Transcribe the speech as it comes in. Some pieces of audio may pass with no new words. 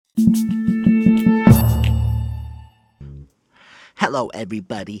Hello,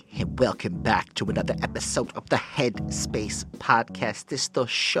 everybody, and welcome back to another episode of the Headspace Podcast. This is the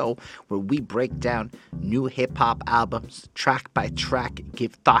show where we break down new hip-hop albums, track by track,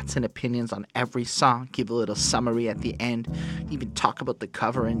 give thoughts and opinions on every song, give a little summary at the end, even talk about the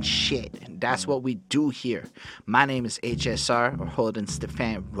cover and shit, and that's what we do here. My name is HSR, or Holden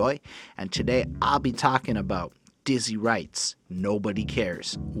Stefan Roy, and today I'll be talking about Dizzy Wright's Nobody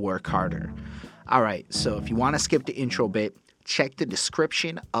Cares, Work Harder. Alright, so if you want to skip the intro bit, check the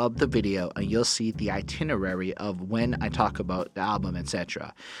description of the video and you'll see the itinerary of when I talk about the album,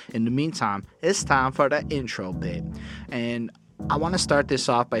 etc. In the meantime, it's time for the intro bit. And I want to start this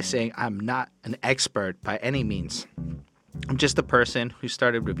off by saying I'm not an expert by any means. I'm just a person who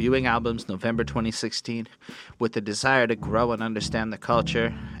started reviewing albums November 2016 with the desire to grow and understand the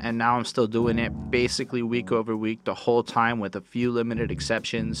culture, and now I'm still doing it basically week over week the whole time with a few limited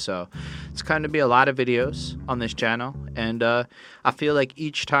exceptions. So it's going to be a lot of videos on this channel, and I feel like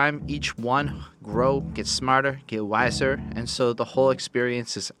each time, each one grow, get smarter, get wiser, and so the whole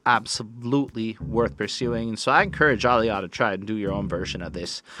experience is absolutely worth pursuing. And so I encourage all of y'all to try and do your own version of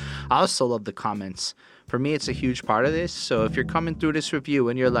this. I also love the comments. For me, it's a huge part of this. So if you're coming through this review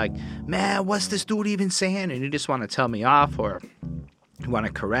and you're like, man, what's this dude even saying? And you just want to tell me off, or you want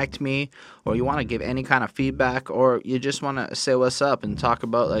to correct me, or you want to give any kind of feedback, or you just want to say what's up and talk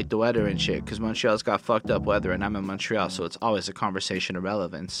about like the weather and shit, because Montreal's got fucked up weather and I'm in Montreal, so it's always a conversation of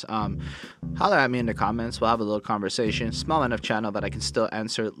relevance. Holler at me in the comments. We'll have a little conversation. Small enough channel that I can still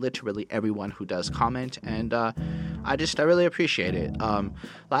answer literally everyone who does comment, and I really appreciate it.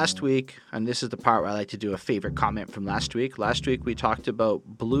 Last week, and this is the part where I like to do a favorite comment from last week. Last week we talked about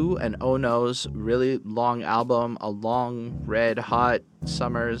Blue and Oh No's really long album, A Long Red Hot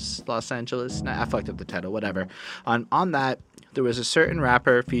Summers Los Angeles. Nah, I fucked up the title, whatever. On that, there was a certain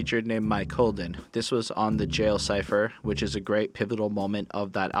rapper featured named Mike Holden. This was on the Jail Cypher, which is a great pivotal moment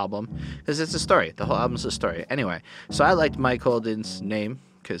of that album, because it's a story. The whole album's a story. Anyway, so I liked Mike Holden's name,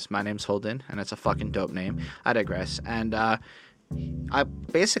 because my name's Holden, and it's a fucking dope name. I digress. And I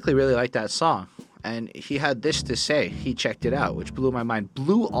basically really liked that song. And he had this to say. He checked it out, which blew my mind.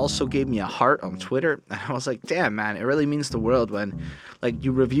 Blue also gave me a heart on Twitter. And I was like, damn, man, it really means the world when, like,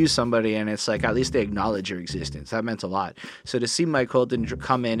 you review somebody and it's like, at least they acknowledge your existence. That meant a lot. So to see Mike Holden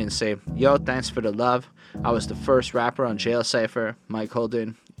come in and say, yo, thanks for the love. I was the first rapper on Jail Cypher. Mike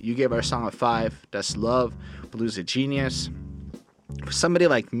Holden, you gave our song a 5. That's love. Blue's a genius. For somebody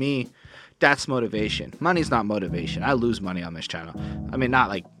like me, that's motivation. Money's not motivation. I lose money on this channel. I mean, not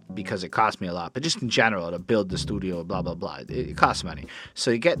like because it costs me a lot, but just in general to build the studio, blah, blah, blah. It costs money. So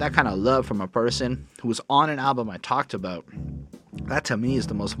you get that kind of love from a person who was on an album I talked about. That to me is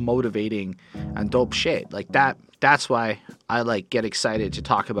the most motivating and dope shit. Like that's why I like get excited to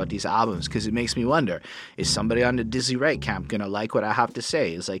talk about these albums, because it makes me wonder, is somebody on the Dizzy Wright camp gonna like what I have to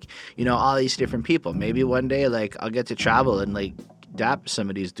say? It's like, you know, all these different people. Maybe one day like I'll get to travel and like dap some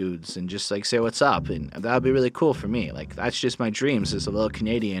of these dudes and just like say what's up, and that would be really cool for me. Like that's just my dreams as a little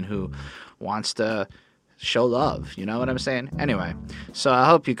Canadian who wants to show love, you know what I'm saying? Anyway, so I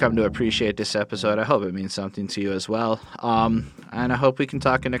hope you come to appreciate this episode. I hope it means something to you as well. And I hope we can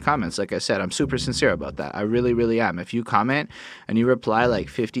talk in the comments. Like I said, I'm super sincere about that. I really, really am. If you comment and you reply like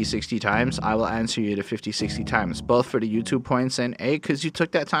 50, 60 times, I will answer you to 50, 60 times, both for the YouTube points and A, because you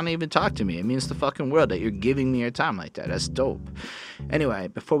took that time to even talk to me. It means the fucking world that you're giving me your time like that. That's dope. Anyway,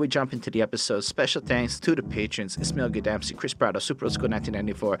 before we jump into the episode, special thanks to the patrons: Ismail Gadamsi, Chris Prado, Super Old School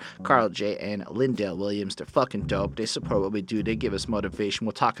 1994, Carl J, and Lindale Williams. They're fucking dope. They support what we do. They give us motivation.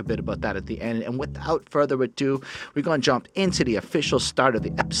 We'll talk a bit about that at the end. And without further ado, we're going to jump into the official start of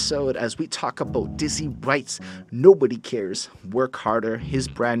the episode as we talk about Dizzy Wright's Nobody Cares, Work Harder, his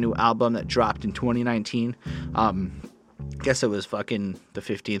brand new album that dropped in 2019. Guess it was fucking the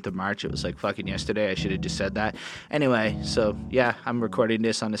 15th of March. It was like fucking yesterday. I should have just said that. Anyway, so yeah, I'm recording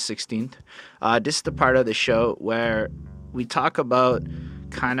this on the 16th. This is the part of the show where we talk about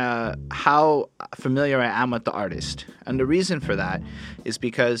kind of how familiar I am with the artist. And the reason for that is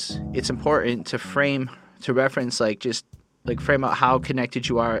because it's important to reference, like, just like frame out how connected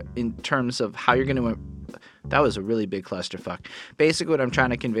you are in terms of how you're going to. That was a really big clusterfuck. Basically, what I'm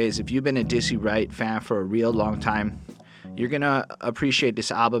trying to convey is if you've been a Dizzy Wright fan for a real long time, you're going to appreciate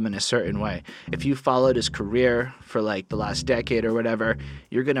this album in a certain way. If you followed his career for like the last decade or whatever,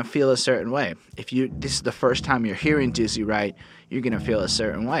 you're going to feel a certain way. If this is the first time you're hearing Dizzy Wright, you're going to feel a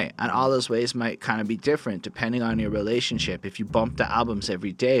certain way. And all those ways might kind of be different depending on your relationship. If you bump the albums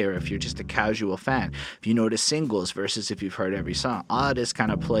every day, or if you're just a casual fan, if you know the singles versus if you've heard every song, all of this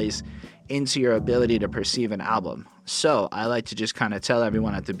kind of plays into your ability to perceive an album. So I like to just kind of tell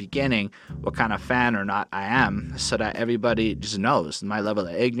everyone at the beginning what kind of fan or not I am, so that everybody just knows my level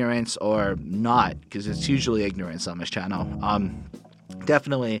of ignorance or not, because it's usually ignorance on this channel.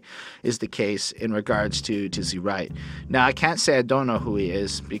 Definitely is the case in regards to Dizzy Wright. Now, I can't say I don't know who he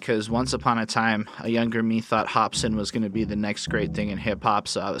is, because once upon a time, a younger me thought Hopsin was going to be the next great thing in hip-hop,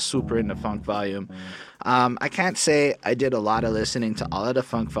 so I was super into Funk Volume. I can't say I did a lot of listening to all of the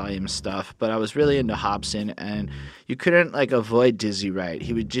Funk Volume stuff, but I was really into Hopsin, and you couldn't like avoid Dizzy Wright.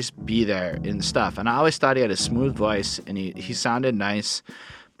 He would just be there in stuff, and I always thought he had a smooth voice, and he sounded nice,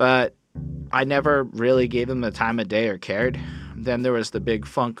 but I never really gave him the time of day or cared. Then there was the big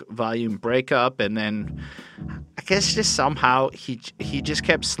Funk Volume breakup, and then I guess just somehow he just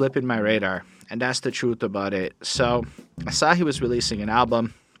kept slipping my radar, and that's the truth about it. So I saw he was releasing an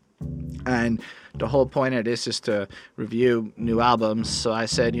album, and the whole point of this is to review new albums. So I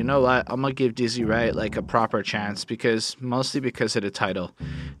said, you know what, I'm gonna give Dizzy Wright like a proper chance, mostly because of the title.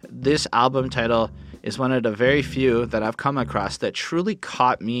 This album title is one of the very few that I've come across that truly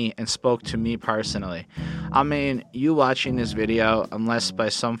caught me and spoke to me personally. I mean, you watching this video, unless by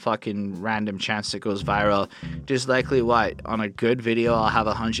some fucking random chance it goes viral, there's likely what, on a good video I'll have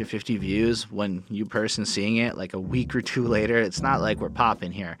 150 views, when you person seeing it like a week or two later, it's not like we're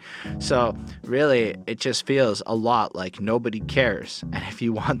popping here. So really, it just feels a lot like nobody cares. And if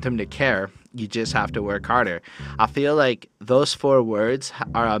you want them to care, you just have to work harder. I feel like those 4 words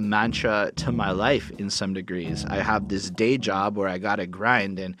are a mantra to my life in some degrees. I have this day job where I gotta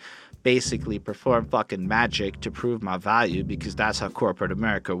grind and basically perform fucking magic to prove my value, because that's how corporate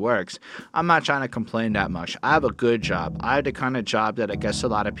America works. I'm not trying to complain that much. I have a good job. I have the kind of job that I guess a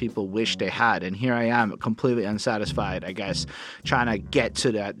lot of people wish they had, and here I am completely unsatisfied, I guess, trying to get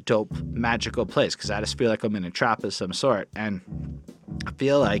to that dope magical place, because I just feel like I'm in a trap of some sort. And I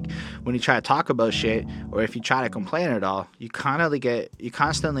feel like when you try to talk about shit, or if you try to complain at all, you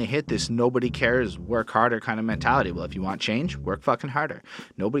constantly hit this nobody cares, work harder kind of mentality. Well, if you want change, work fucking harder.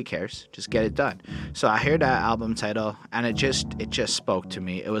 Nobody cares, just get it done. So I hear that album title, and it just spoke to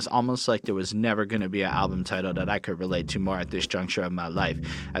me. It was almost like there was never going to be an album title that I could relate to more at this juncture of my life,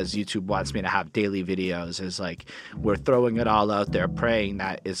 as YouTube wants me to have daily videos. Is like we're throwing it all out there, praying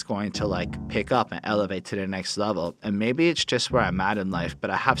that it's going to like pick up and elevate to the next level. And maybe it's just where I'm at in life, but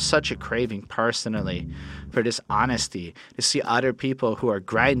I have such a craving personally for this honesty, to see other people who are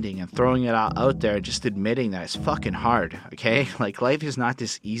grinding and throwing it all out there and just admitting that it's fucking hard, okay? Like, life is not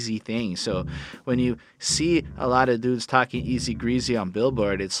this easy thing. So when you see a lot of dudes talking easy greasy on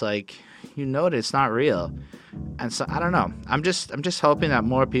Billboard, it's like, you know that it's not real. And so I don't know. I'm just hoping that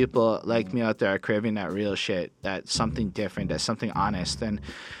more people like me out there are craving that real shit, that's something different, that's something honest. And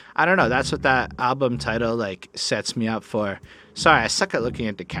I don't know, that's what that album title like sets me up for. Sorry, I suck at looking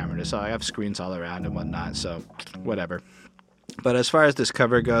at the camera, so I have screens all around and whatnot, so whatever. But as far as this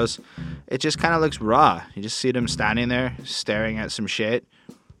cover goes, it just kind of looks raw. You just see them standing there staring at some shit.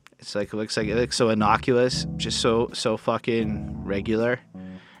 It's like it looks so innocuous, just so fucking regular.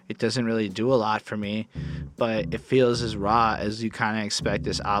 It doesn't really do a lot for me, but it feels as raw as you kind of expect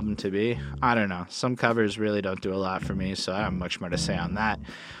this album to be. I don't know. Some covers really don't do a lot for me, so I don't have much more to say on that.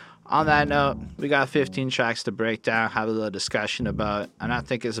 On that note, we got 15 tracks to break down, have a little discussion about, and I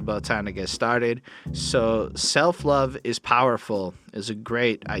think it's about time to get started. So, Self-Love is Powerful is a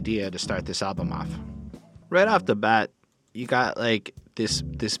great idea to start this album off. Right off the bat, you got like this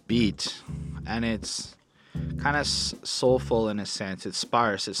beat, and it's kind of soulful in a sense. It's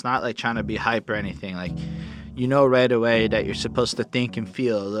sparse. It's not like trying to be hype or anything. Like, you know right away that you're supposed to think and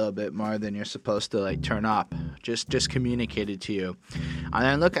feel a little bit more than you're supposed to like turn up. Just communicated to you. And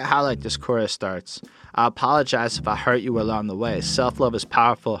then look at how like this chorus starts. I apologize if I hurt you along the way. Self-love is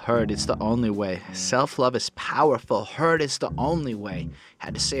powerful, heard it's the only way. Self-love is powerful, heard it's the only way.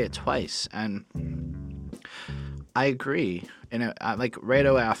 Had to say it twice, and I agree. And like right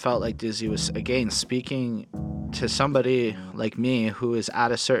away, I felt like Dizzy was again speaking to somebody like me who is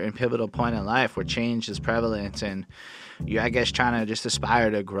at a certain pivotal point in life where change is prevalent, and you're, I guess, trying to just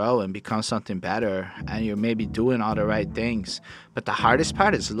aspire to grow and become something better, and you're maybe doing all the right things. But the hardest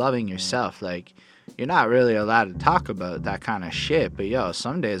part is loving yourself. Like, you're not really allowed to talk about that kind of shit, but yo,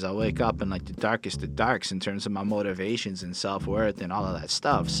 some days I wake up in like the darkest of darks in terms of my motivations and self-worth and all of that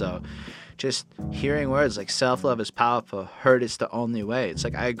stuff. So just hearing words like self-love is powerful, hurt is the only way. It's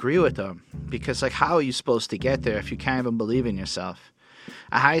like, I agree with them, because like, how are you supposed to get there if you can't even believe in yourself?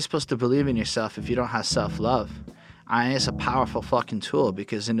 And how are you supposed to believe in yourself if you don't have self-love? And it's a powerful fucking tool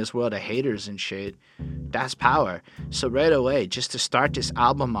because in this world of haters and shit, that's power. So right away, just to start this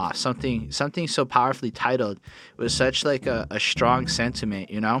album off, something so powerfully titled with such like a strong sentiment,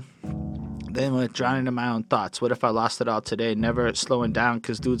 you know? Then with drowning in my own thoughts, what if I lost it all today? Never slowing down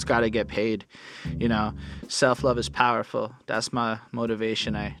because dude's got to get paid. You know, self-love is powerful. That's my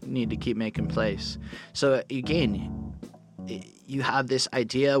motivation. I need to keep making plays. So again, you have this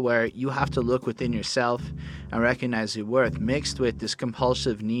idea where you have to look within yourself and recognize your worth, mixed with this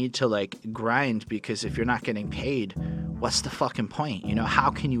compulsive need to like grind, because if you're not getting paid, what's the fucking point? You know, how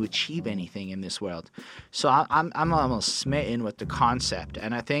can you achieve anything in this world? So I'm almost smitten with the concept,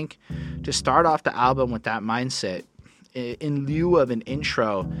 and I think to start off the album with that mindset in lieu of an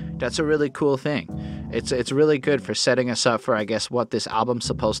intro, that's a really cool thing. It's really good for setting us up for, I guess, what this album's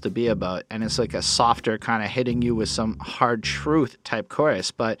supposed to be about. And it's like a softer kind of hitting you with some hard truth type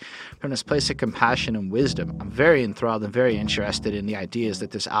chorus, but from this place of compassion and wisdom. I'm very enthralled and very interested in the ideas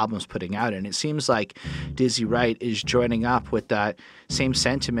that this album's putting out. And it seems like Dizzy Wright is joining up with that same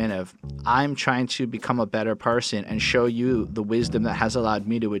sentiment of, I'm trying to become a better person and show you the wisdom that has allowed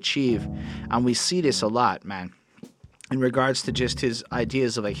me to achieve. And we see this a lot, man, in regards to just his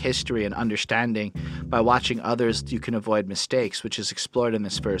ideas of like history and understanding. By watching others, you can avoid mistakes, which is explored in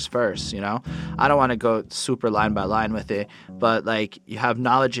this first verse, you know? I don't want to go super line by line with it, but like, you have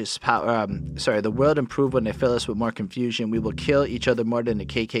knowledge is power. The world improved when they fill us with more confusion. We will kill each other more than the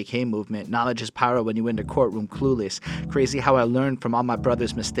KKK movement. Knowledge is power when you in the courtroom clueless. Crazy how I learned from all my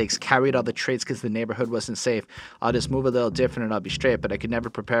brother's mistakes. Carried all the traits because the neighborhood wasn't safe. I'll just move a little different and I'll be straight, but I could never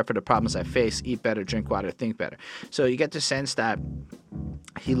prepare for the problems I face. Eat better, drink water, think better. So you get the sense that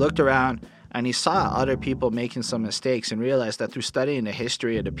he looked around and he saw other people making some mistakes and realized that through studying the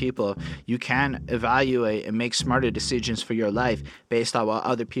history of the people, you can evaluate and make smarter decisions for your life based on what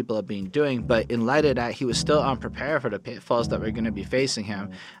other people have been doing. But in light of that, he was still unprepared for the pitfalls that were going to be facing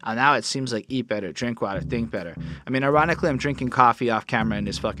him. And now it seems like eat better, drink water, think better. I mean, ironically, I'm drinking coffee off camera in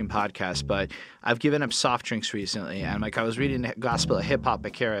this fucking podcast, but I've given up soft drinks recently. And like, I was reading the Gospel of Hip Hop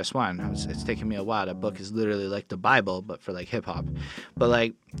by KRS-One. It's taken me a while. That book is literally like the Bible, but for like hip hop. But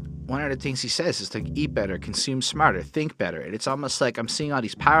like, one of the things he says is to eat better, consume smarter, think better. And it's almost like I'm seeing all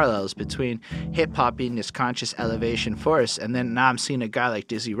these parallels between hip-hop being this conscious elevation force, and then now I'm seeing a guy like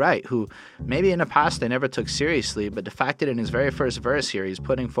Dizzy Wright, who maybe in the past I never took seriously, but the fact that in his very first verse here, he's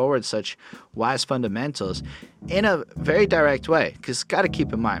putting forward such wise fundamentals in a very direct way. Because got to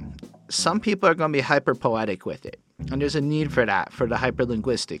keep in mind, some people are going to be hyper-poetic with it, and there's a need for that, for the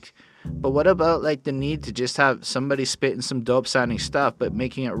hyperlinguistic. But what about like the need to just have somebody spitting some dope sounding stuff, but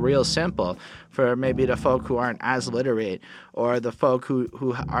making it real simple for maybe the folk who aren't as literate, or the folk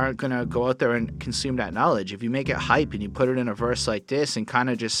who aren't going to go out there and consume that knowledge? If you make it hype and you put it in a verse like this and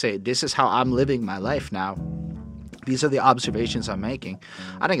kind of just say, this is how I'm living my life now, these are the observations I'm making,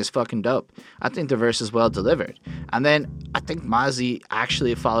 I think it's fucking dope. I think the verse is well delivered. And then I think Mozzy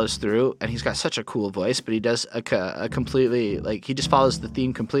actually follows through, and he's got such a cool voice, but he does a completely, like, he just follows the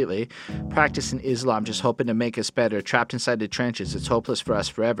theme completely. Practicing Islam, just hoping to make us better. Trapped inside the trenches, it's hopeless for us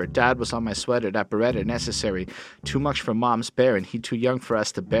forever. Dad was on my sweater, that Beretta necessary. Too much for mom's bearing, he too young for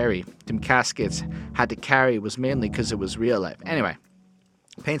us to bury. Them caskets had to carry was mainly because it was real life. Anyway,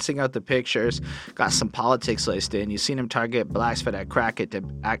 painting out the pictures, got some politics laced in. You seen him target blacks for that crack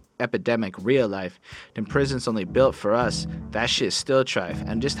epidemic, real life. Them prisons only built for us, that shit's still trife.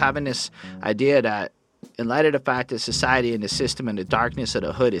 And just having this idea that in light of the fact that society and the system and the darkness of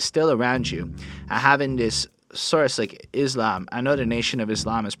the hood is still around you, and having this source like Islam, I know the Nation of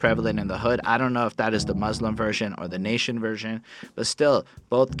Islam is prevalent in the hood. I don't know if that is the Muslim version or the nation version, but still,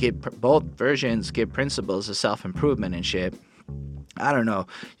 both versions give principles of self-improvement and shit. I don't know.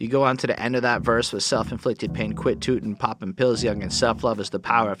 You go on to the end of that verse with self-inflicted pain, quit tootin', popping pills young, and self-love is the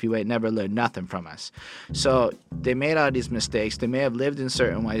power if you ain't never learned nothing from us. So they made all these mistakes. They may have lived in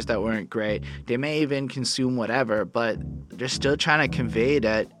certain ways that weren't great. They may even consume whatever, but they're still trying to convey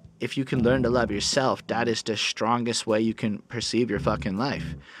that if you can learn to love yourself, that is the strongest way you can perceive your fucking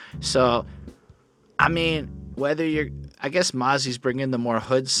life. So, I mean, whether you're, I guess Mozzy's bringing the more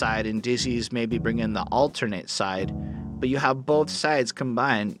hood side and Dizzy's maybe bringing the alternate side, but you have both sides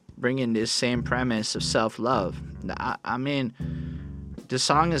combined bringing this same premise of self-love. I mean, the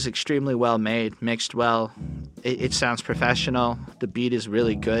song is extremely well made, mixed well. It sounds professional. The beat is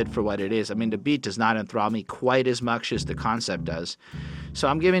really good for what it is. I mean, the beat does not enthrall me quite as much as the concept does. So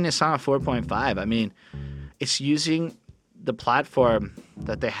I'm giving this song a 4.5. I mean, it's using the platform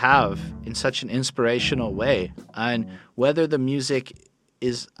that they have in such an inspirational way. And whether the music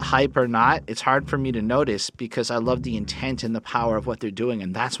is hype or not, it's hard for me to notice because I love the intent and the power of what they're doing,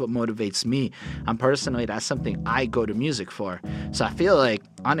 and that's what motivates me. And personally, that's something I go to music for. So I feel like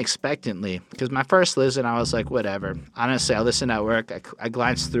unexpectedly, because my first listen, I was like, whatever. Honestly, I listened at work, I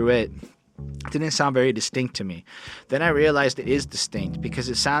glanced through it. It didn't sound very distinct to me. Then I realized it is distinct because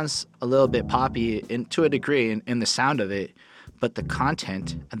it sounds a little bit poppy to a degree in the sound of it, but the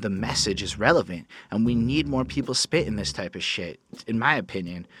content and the message is relevant, and we need more people spitting this type of shit, in my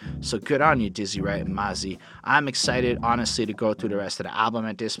opinion. So good on you, Dizzy Wright and Mozzy. I'm excited, honestly, to go through the rest of the album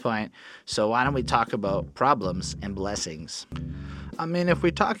at this point. So why don't we talk about problems and blessings? I mean, if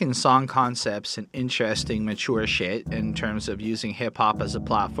we're talking song concepts and interesting, mature shit in terms of using hip-hop as a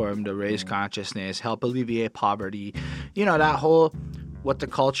platform to raise consciousness, help alleviate poverty, that whole what the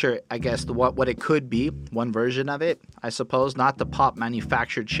culture, I guess, what it could be, one version of it, I suppose, not the pop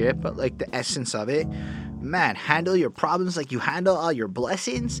manufactured shit, but like the essence of it. Man, handle your problems like you handle all your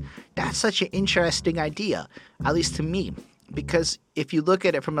blessings? That's such an interesting idea, at least to me. Because if you look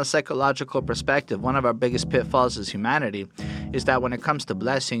at it from a psychological perspective, one of our biggest pitfalls as humanity is that when it comes to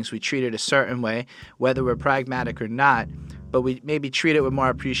blessings, we treat it a certain way, whether we're pragmatic or not, but we maybe treat it with more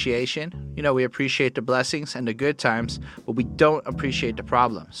appreciation. We appreciate the blessings and the good times, but we don't appreciate the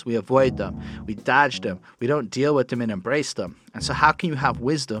problems. We avoid them. We dodge them. We don't deal with them and embrace them. And so how can you have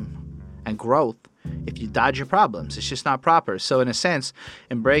wisdom and growth if you dodge your problems? It's just not proper. So in a sense,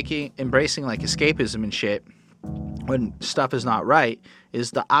 embracing like escapism and shit when stuff is not right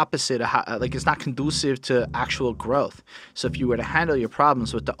is the opposite of how, it's not conducive to actual growth. So if you were to handle your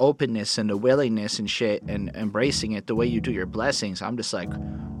problems with the openness and the willingness and shit and embracing it the way you do your blessings, I'm just like,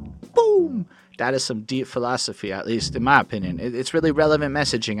 boom, that is some deep philosophy, at least in my opinion. It's really relevant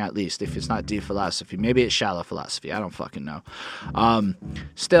messaging, at least, if it's not deep philosophy. Maybe it's shallow philosophy. I don't fucking know.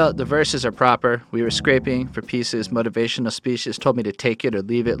 Still, the verses are proper. We were scraping for pieces. Motivational speeches told me to take it or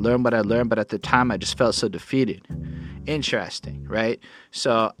leave it, learn what I learned, but at the time I just felt so defeated. Interesting, right?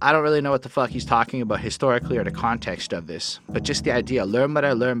 So I don't really know what the fuck he's talking about historically or the context of this, but just the idea, learn what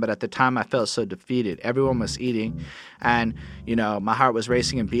I learned, but at the time I felt so defeated. Everyone was eating, and my heart was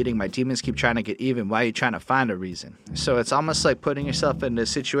racing and beating. My demons keep trying to get even. Why are you trying to find a reason? So it's almost like putting yourself in a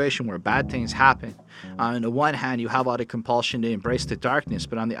situation where bad things happen. On the one hand, you have all the compulsion to embrace the darkness,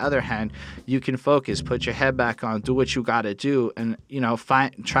 but on the other hand, you can focus, put your head back on, do what you gotta do, and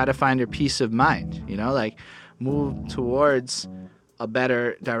try to find your peace of mind. Move towards a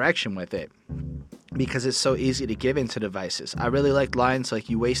better direction with it, because it's so easy to give into the vices. I really like lines like,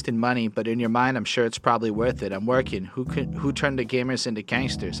 you wasted money, but in your mind, I'm sure it's probably worth it. I'm working. Who turned the gamers into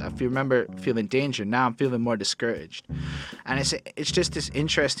gangsters? I remember feeling danger. Now I'm feeling more discouraged. And it's just this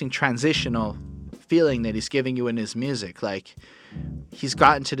interesting transitional feeling that he's giving you in his music. Like, he's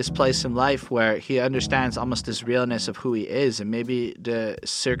gotten to this place in life where he understands almost this realness of who he is, and maybe the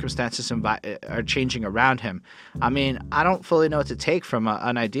circumstances are changing around him. I mean, I don't fully know what to take from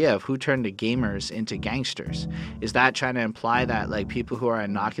an idea of who turned the gamers into gangsters. Is that trying to imply that like people who are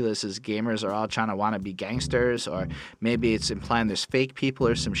innocuous as gamers are all trying to want to be gangsters, or maybe it's implying there's fake people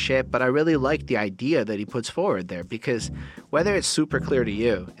or some shit? But I really like the idea that he puts forward there, because whether it's super clear to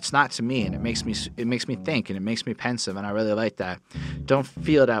you, it's not to me, and it makes me think, and it makes me pensive, and I really like that. Don't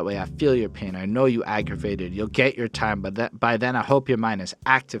feel that way. I feel your pain. I know you aggravated. You'll get your time, but by then I hope your mind is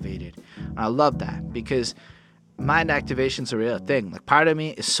activated. And I love that, because mind activation's a real thing. Like, part of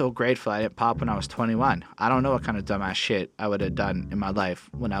me is so grateful I didn't pop when I was 21. I don't know what kind of dumbass shit I would have done in my life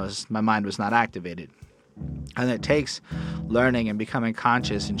when my mind was not activated. And it takes learning and becoming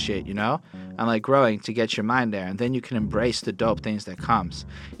conscious and shit, and like growing to get your mind there, and then you can embrace the dope things that comes.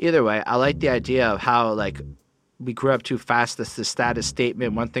 Either way, I like the idea of how like we grew up too fast. That's the status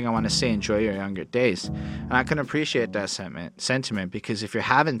statement. One thing I want to say, enjoy your younger days. And I can appreciate that sentiment, because if you're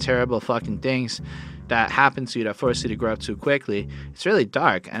having terrible fucking things that happen to you that force you to grow up too quickly, it's really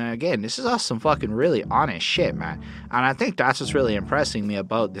dark. And again, this is all some fucking really honest shit, man. And I think that's what's really impressing me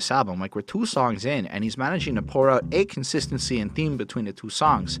about this album. Like, we're 2 songs in, and he's managing to pour out a consistency and theme between the 2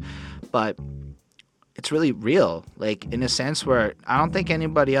 songs. But it's really real, like, in a sense where I don't think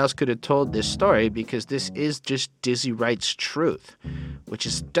anybody else could have told this story, because this is just Dizzy Wright's truth, which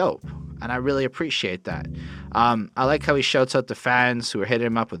is dope, and I really appreciate that. I like how he shouts out the fans who are hitting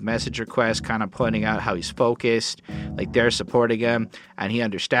him up with message requests, kind of pointing out how he's focused, like they're supporting him, and he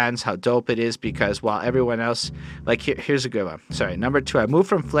understands how dope it is, because while everyone else, like, here's a good one. Sorry, number 2, I moved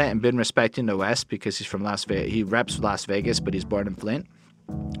from Flint and been respecting the West, because he's from Las Vegas. He reps Las Vegas, but he's born in Flint.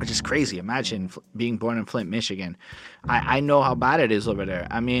 Which is crazy. Imagine being born in Flint, Michigan. I know how bad it is over there.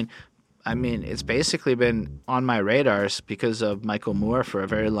 I mean, I mean, it's basically been on my radars because of Michael Moore for a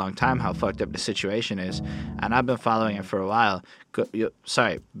very long time, how fucked up the situation is. And I've been following it for a while. Big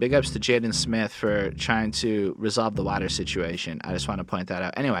ups to Jaden Smith for trying to resolve the water situation. I just want to point that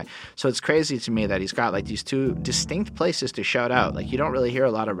out. Anyway, so it's crazy to me that he's got like these two distinct places to shout out. Like, you don't really hear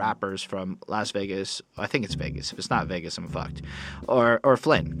a lot of rappers from Las Vegas. I think it's Vegas. If it's not Vegas, I'm fucked. Or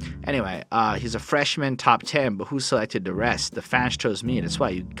Flint. Anyway, he's a freshman top 10, but who selected the rest? The fans chose me. That's why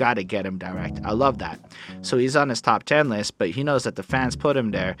you got to get him direct. I love that. So he's on his top 10 list, but he knows that the fans put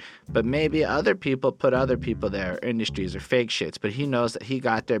him there. But maybe other people put other people there, industries or fake shits. But he knows that he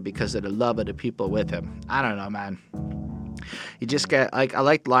got there because of the love of the people with him. I don't know, man. You just get, like, I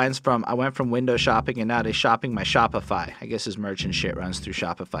like lines from, I went from window shopping and now they're shopping my Shopify. I guess his merchant shit runs through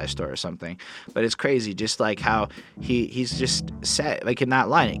Shopify store or something. But it's crazy just like how he's just set, like in that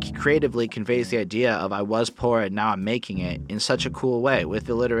line, he creatively conveys the idea of I was poor and now I'm making it in such a cool way with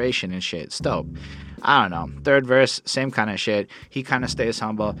alliteration and shit. It's dope. I don't know. Third verse, same kind of shit. He kind of stays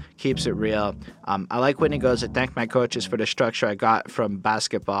humble, keeps it real. I like when he goes, I thank my coaches for the structure I got from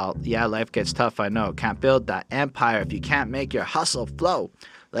basketball. Yeah, life gets tough, I know. Can't build that empire if you can't make your hustle flow.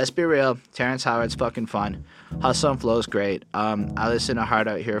 Let's be real. Terrence Howard's fucking fun. Hustle and Flow's great. I listen to Hard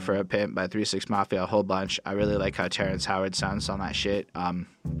Out Here for a Pimp by 3 6 Mafia a whole bunch. I really like how Terrence Howard sounds on that shit.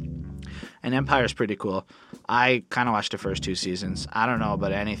 And Empire's pretty cool. I kind of watched the first 2 seasons. I don't know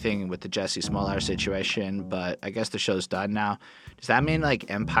about anything with the Jesse Smollett situation, but I guess the show's done now. Does that mean like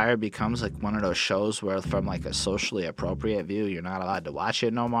Empire becomes like one of those shows where from like a socially appropriate view, you're not allowed to watch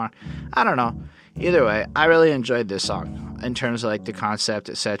it no more? I don't know. Either way, I really enjoyed this song in terms of like the concept,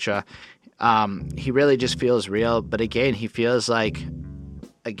 etc. He really just feels real, but again, he feels like,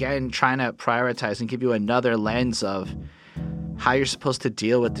 again, trying to prioritize and give you another lens of how you're supposed to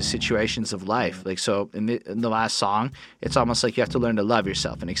deal with the situations of life. Like, so in the last song, it's almost like you have to learn to love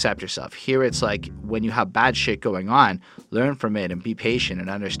yourself and accept yourself. Here it's like when you have bad shit going on, learn from it and be patient and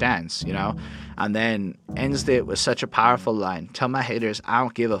understands, you know? And then ends it with such a powerful line. Tell my haters I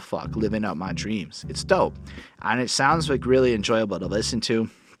don't give a fuck, living out my dreams. It's dope. And it sounds like really enjoyable to listen to.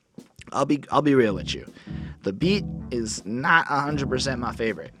 I'll be real with you. The beat is not 100% my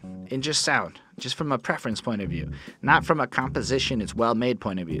favorite in just sound, just from a preference point of view, not from a composition, it's well-made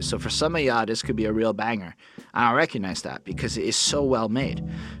point of view. So for some of y'all, this could be a real banger. I recognize that because it is so well-made.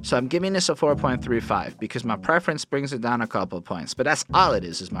 So I'm giving this a 4.35 because my preference brings it down a couple of points, but that's all it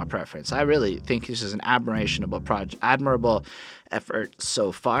is my preference. I really think this is an admirable effort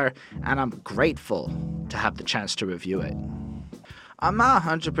so far, and I'm grateful to have the chance to review it. I'm not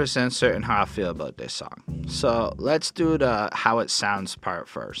 100% certain how I feel about this song. So let's do the how it sounds part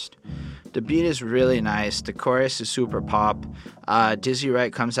first. The beat is really nice. The chorus is super pop. Dizzy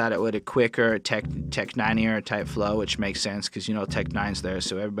Wright comes at it with a quicker Tech Nine-ier type flow, which makes sense because, you know, Tech Nine's there,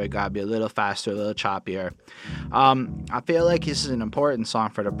 so everybody got to be a little faster, a little choppier. I feel like this is an important song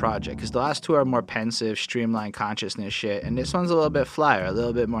for the project because the last two are more pensive, streamlined consciousness shit, and this one's a little bit flyer, a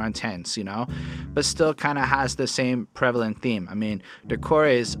little bit more intense, you know, but still kind of has the same prevalent theme. I mean, the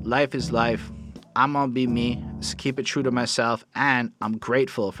chorus, life is life. I'm gonna be me, keep it true to myself, and I'm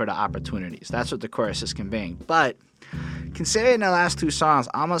grateful for the opportunities. That's what the chorus is conveying. But considering the last 2 songs,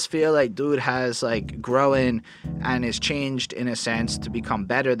 I almost feel like dude has like grown and is changed in a sense to become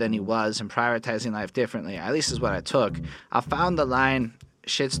better than he was and prioritizing life differently. At least is what I took. I found the line,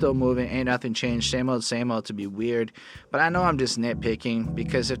 shit still moving, ain't nothing changed, same old to be weird. But I know I'm just nitpicking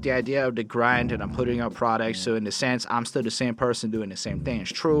because if the idea of the grind and I'm putting out products, so in the sense I'm still the same person doing the same thing,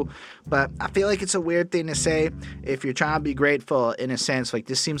 it's true. But I feel like it's a weird thing to say if you're trying to be grateful in a sense. Like,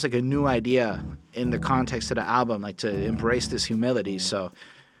 this seems like a new idea in the context of the album, like to embrace this humility. So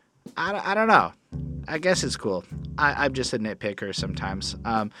I don't know. I guess it's cool. I'm just a nitpicker sometimes.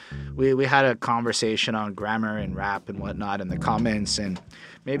 We had a conversation on grammar and rap and whatnot in the comments, and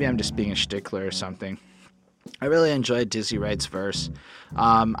maybe I'm just being a stickler or something. I really enjoyed Dizzy Wright's verse.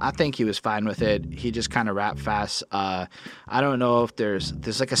 I think he was fine with it. He just kind of rapped fast. I don't know if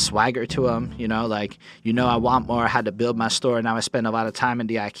there's like a swagger to him, you know, like, you know, I want more, I had to build my store, now I spend a lot of time in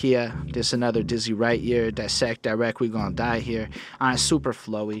the IKEA. This another Dizzy Wright year, dissect, direct, we gonna die here. And it's super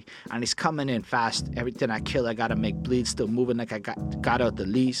flowy, and he's coming in fast. Everything I kill, I gotta make bleed, still moving like I got out the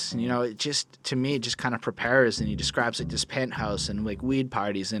lease. And, you know, it just, to me, it just kind of prepares, and he describes like this penthouse and like weed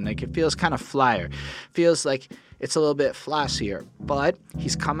parties, and like it feels kind of flyer. Feels like it's a little bit flossier, but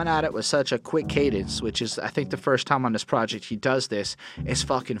he's coming at it with such a quick cadence, which is, I think, the first time on this project he does this. It's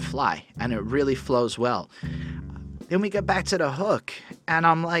fucking fly, and it really flows well. Then we get back to the hook, and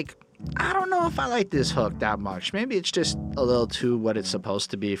I'm like, I don't know if I like this hook that much. Maybe it's just a little too what it's supposed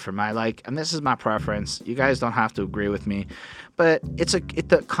to be for my like, and this is my preference. You guys don't have to agree with me, but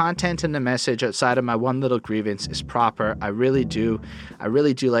the content and the message outside of my one little grievance is proper. I really do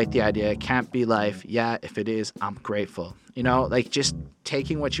like the idea. It can't be life. Yeah, if it is, I'm grateful. You know, like just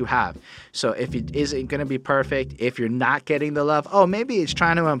taking what you have. So if it isn't gonna be perfect, if you're not getting the love, oh, maybe it's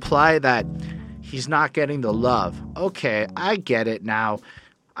trying to imply that he's not getting the love. Okay, I get it now.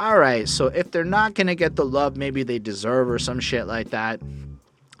 All right, so if they're not going to get the love maybe they deserve or some shit like that,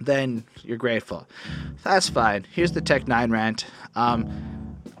 then you're grateful. That's fine. Here's the Tech Nine rant. I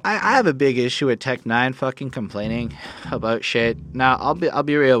have a big issue with Tech Nine fucking complaining about shit. Now, I'll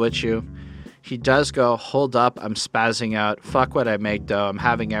be real with you. He does go, hold up, I'm spazzing out. Fuck what I make, though. I'm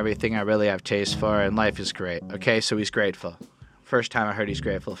having everything I really have taste for, and life is great. Okay, so he's grateful. First time I heard he's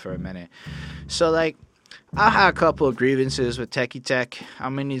grateful for a minute. So, like, I had a couple of grievances with Techie Tech. I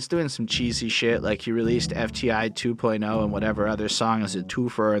mean, he's doing some cheesy shit, like he released FTI 2.0 and whatever other song as a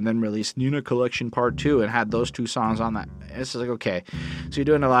twofer, and then released Nuna Collection Part 2 and had those two songs on that. It's like, okay, so you're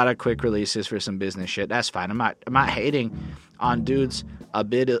doing a lot of quick releases for some business shit. That's fine. I'm not hating on dudes'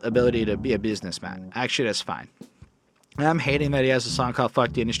 ability to be a businessman. Actually, that's fine. And I'm hating that he has a song called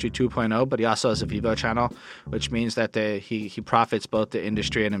Fuck the Industry 2.0, but he also has a Vevo channel, which means that he profits both the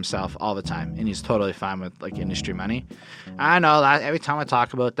industry and himself all the time, and he's totally fine with, like, industry money. I know that every time I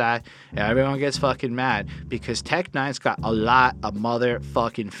talk about that, everyone gets fucking mad, because Tech Nine's got a lot of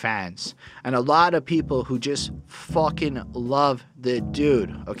motherfucking fans, and a lot of people who just fucking love the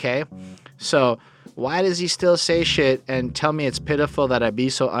dude, okay? So why does he still say shit and tell me it's pitiful that I be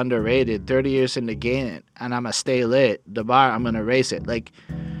so underrated 30 years in the game and I'ma stay lit? The bar, I'm gonna race it. Like,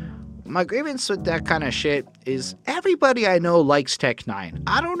 my grievance with that kind of shit is everybody I know likes Tech Nine.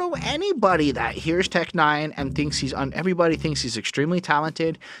 I don't know anybody that hears Tech Nine and thinks everybody thinks he's extremely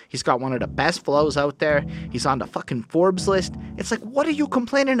talented. He's got one of the best flows out there. He's on the fucking Forbes list. It's like, what are you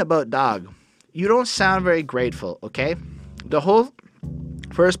complaining about, dog? You don't sound very grateful, okay? The whole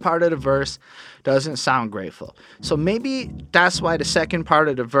first part of the verse doesn't sound grateful. So maybe that's why the second part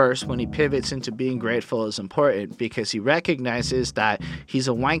of the verse, when he pivots into being grateful, is important, because he recognizes that he's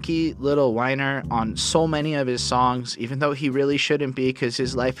a wanky little whiner on so many of his songs, even though he really shouldn't be, because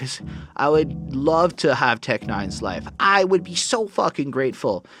his life is... I would love to have Tech Nine's life. I would be so fucking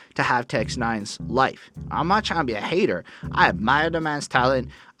grateful to have Tech Nine's life. I'm not trying to be a hater. I admire the man's talent.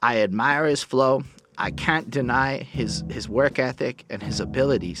 I admire his flow. I can't deny his work ethic and his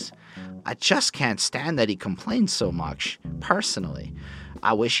abilities. I just can't stand that he complains so much, personally.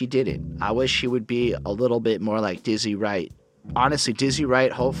 I wish he didn't. I wish he would be a little bit more like Dizzy Wright. Honestly, Dizzy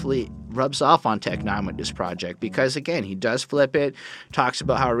Wright hopefully rubs off on Tech Nine with this project, because, again, he does flip it, talks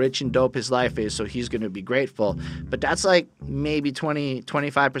about how rich and dope his life is, so he's going to be grateful. But that's like maybe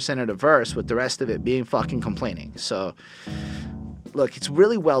 25% of the verse, with the rest of it being fucking complaining. So, look, it's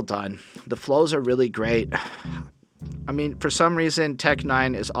really well done. The flows are really great. I mean, for some reason, Tech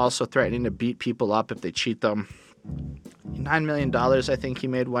Nine is also threatening to beat people up if they cheat them. $9 million, I think he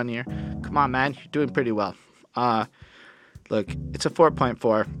made one year. Come on, man. You're doing pretty well. Look, it's a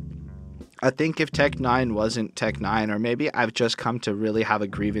 4.4. I think if Tech Nine wasn't Tech Nine, or maybe I've just come to really have a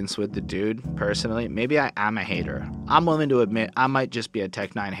grievance with the dude personally, maybe I am a hater. I'm willing to admit I might just be a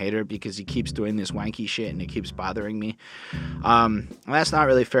Tech Nine hater, because he keeps doing this wanky shit and it keeps bothering me. That's not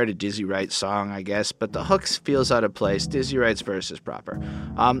really fair to Dizzy Wright's song, I guess, but the hook feels out of place. Dizzy Wright's verse is proper.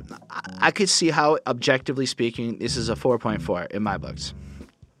 I could see how, objectively speaking, this is a 4.4 in my books.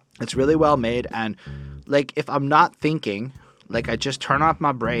 It's really well made, and like, if I'm not thinking, like, I just turn off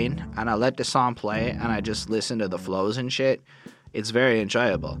my brain and I let the song play and I just listen to the flows and shit, it's very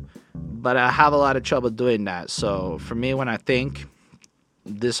enjoyable. But I have a lot of trouble doing that. So for me, when I think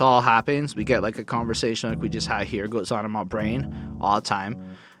this all happens, we get like a conversation like we just had here, goes on in my brain all the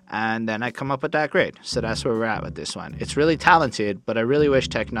time. And then I come up with that grade. So that's where we're at with this one. It's really talented, but I really wish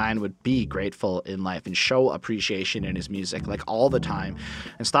Tech Nine would be grateful in life and show appreciation in his music, like, all the time,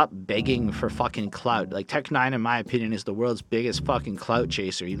 and stop begging for fucking clout. Like, Tech Nine, in my opinion, is the world's biggest fucking clout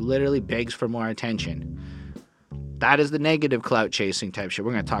chaser. He literally begs for more attention. That is the negative clout chasing type shit.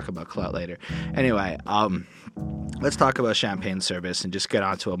 We're going to talk about clout later. Anyway, let's talk about Champagne Service and just get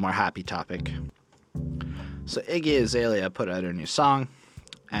on to a more happy topic. So Iggy Azalea put out a new song.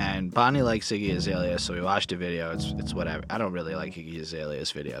 And Bonnie likes Iggy Azalea, so we watched the video. It's whatever. I don't really like Iggy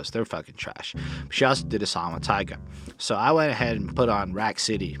Azalea's videos. They're fucking trash. But she also did a song with Tyga. So I went ahead and put on Rack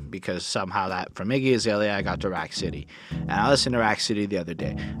City, because somehow that, from Iggy Azalea, I got to Rack City. And I listened to Rack City the other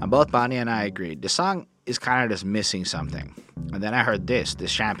day. And both Bonnie and I agreed. The song is kind of just missing something. And then I heard this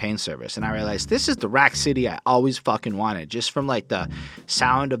Champagne Service, and I realized this is the Rack City I always fucking wanted, just from like the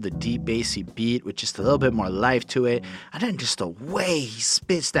sound of the deep bassy beat with just a little bit more life to it, and then just the way he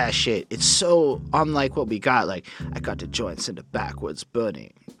spits that shit. It's so unlike what we got. Like, I got the joints in the backwoods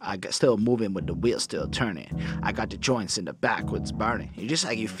burning, I got still moving with the wheel still turning, I got the joints in the backwoods burning. You just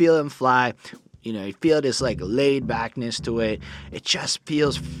like, you feel him fly. You know, you feel this like laid backness to it. It just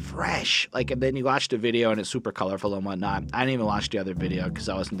feels fresh. Like, and then you watch the video and it's super colorful and whatnot. I didn't even watch the other video because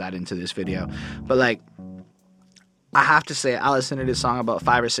I wasn't that into this video. But like, I have to say, I listened to this song about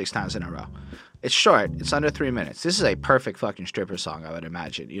 5 or 6 times in a row. It's short. It's under 3 minutes. This is a perfect fucking stripper song, I would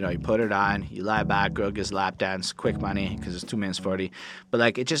imagine. You know, you put it on, you lie back, girl gives lap dance, quick money, because it's 2 minutes 40. But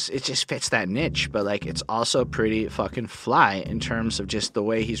like, it just fits that niche. But like, it's also pretty fucking fly in terms of just the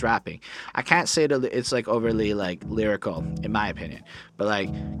way he's rapping. I can't say that it's like overly like lyrical, in my opinion. But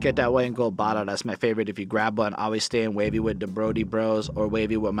like, get that white and gold bottle, that's my favorite. If you grab one, always staying wavy with the Brody bros, or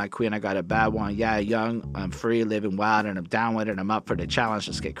wavy with my queen, I got a bad one. Yeah, young, I'm free, living wild, and I'm down with it. I'm up for the challenge.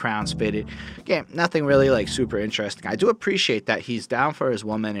 Let's get crowns fitted. Yeah, nothing really like super interesting. I do appreciate that he's down for his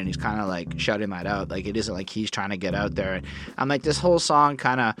woman and he's kind of like shutting that out. Like, it isn't like he's trying to get out there. I'm like, this whole song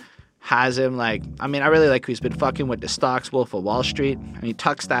kind of has him like, I mean, I really like he's been fucking with the stocks, Wolf of Wall Street, and he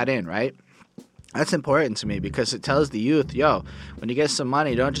tucks that in, right? That's important to me because it tells the youth, yo, when you get some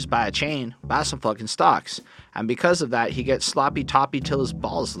money, don't just buy a chain, buy some fucking stocks. And because of that, he gets sloppy toppy till his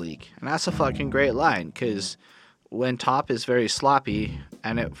balls leak. And that's a fucking great line, because when top is very sloppy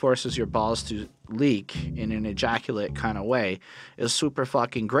and it forces your balls to leak in an ejaculate kind of way, is super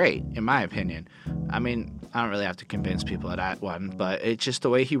fucking great, in my opinion. I mean, I don't really have to convince people of that one, but it's just the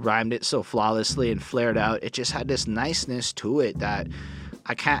way he rhymed it so flawlessly and flared out. It just had this niceness to it that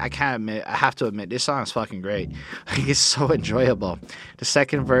I have to admit, this song is fucking great. It's so enjoyable. The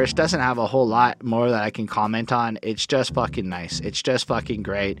second verse doesn't have a whole lot more that I can comment on. It's just fucking nice. It's just fucking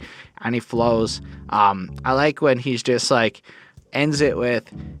great. And he flows. I like when he's just like, ends it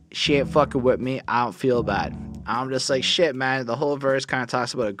with, she ain't fucking with me, I don't feel bad. I'm just like, shit, man. The whole verse kind of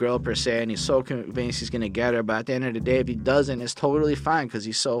talks about a girl per se, and he's so convinced he's going to get her. But at the end of the day, if he doesn't, it's totally fine because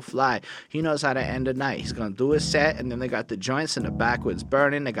he's so fly. He knows how to end the night. He's going to do his set, and then they got the joints in the backwoods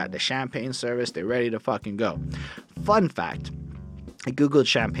burning. They got the champagne service. They're ready to fucking go. Fun fact. I googled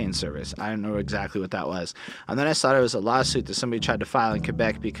Champagne Service. I don't know exactly what that was. And then I saw there was a lawsuit that somebody tried to file in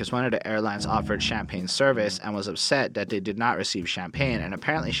Quebec because one of the airlines offered champagne service and was upset that they did not receive champagne. And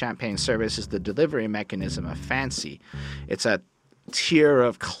apparently Champagne Service is the delivery mechanism of fancy. It's a tier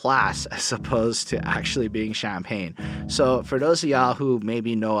of class as opposed to actually being champagne. So for those of y'all who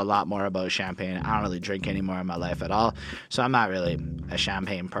maybe know a lot more about champagne, I don't really drink anymore in my life at all, so I'm not really a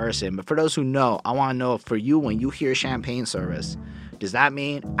champagne person. But for those who know, I want to know, for you, when you hear Champagne Service, does that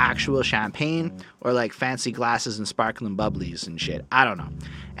mean actual champagne or like fancy glasses and sparkling bubblies and shit? I don't know.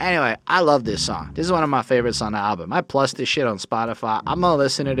 Anyway, I love this song. This is one of my favorites on the album. I plus this shit on Spotify. I'm gonna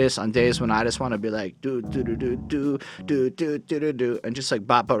listen to this on days when I just want to be like do do do do do do do do do and just like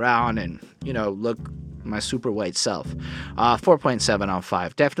bop around and, you know, look my super white self. 4.7 on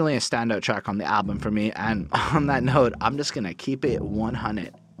 5. Definitely a standout track on the album for me. And on that note, I'm just gonna keep it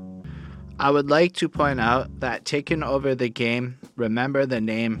 100. I would like to point out that Taking Over the Game, Remember the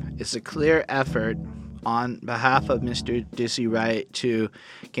Name, is a clear effort on behalf of Mr. Dizzy Wright to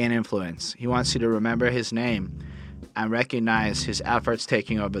gain influence. He wants you to remember his name and recognize his efforts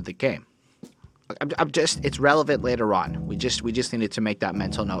taking over the game. It's relevant later on. We just needed to make that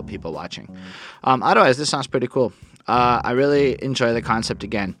mental note, people watching. Otherwise, this sounds pretty cool. I really enjoy the concept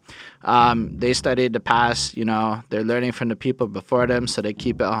again. They studied the past, you know, they're learning from the people before them, so they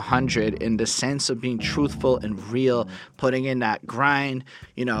keep it 100 in the sense of being truthful and real, putting in that grind,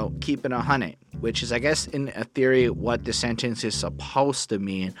 you know, keeping 100, which is, I guess, in a theory, what the sentence is supposed to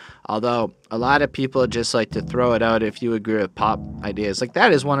mean. Although a lot of people just like to throw it out if you agree with pop ideas. Like,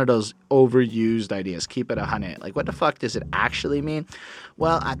 that is one of those overused ideas, keep it 100. Like, what the fuck does it actually mean?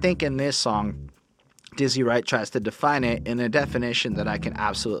 Well, I think in this song, Dizzy Wright tries to define it in a definition that I can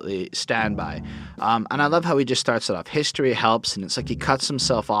absolutely stand by. And I love how he just starts it off. History helps, and it's like he cuts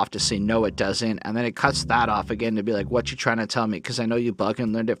himself off to say, no, it doesn't. And then it cuts that off again to be like, what you trying to tell me? Because I know you bug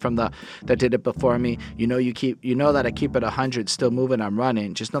and learned it from that did it before me. You know that I keep it 100, still moving, I'm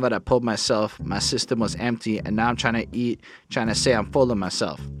running. Just know that I pulled myself, my system was empty, and now I'm trying to eat, trying to say I'm full of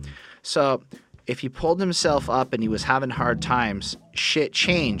myself. So if he pulled himself up and he was having hard times, shit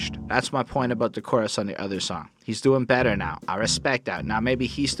changed. That's my point about the chorus on the other song. He's doing better now. I respect that. Now, maybe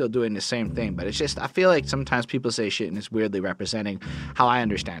he's still doing the same thing, but it's just, I feel like sometimes people say shit and it's weirdly representing how I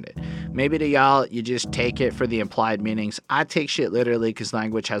understand it. Maybe to y'all, you just take it for the implied meanings. I take shit literally because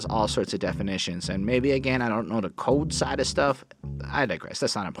language has all sorts of definitions. And maybe, again, I don't know the code side of stuff. I digress.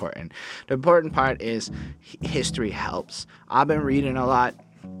 That's not important. The important part is history helps. I've been reading a lot.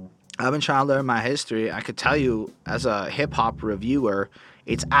 I've been trying to learn my history. I could tell you, as a hip-hop reviewer,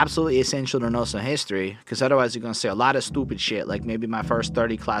 it's absolutely essential to know some history, because otherwise you're going to say a lot of stupid shit, like maybe my first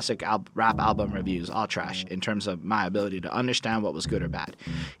 30 classic rap album reviews, all trash in terms of my ability to understand what was good or bad.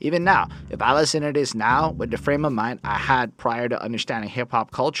 Even now, if I listen to this now with the frame of mind I had prior to understanding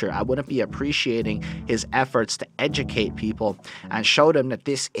hip-hop culture, I wouldn't be appreciating his efforts to educate people and show them that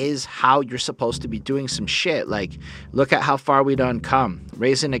this is how you're supposed to be doing some shit. Like, look at how far we done come,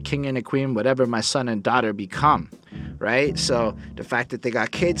 raising a king and a queen, whatever my son and daughter become. Right? So the fact that they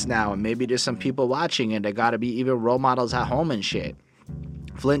got kids now, and maybe there's some people watching and they got to be even role models at home and shit.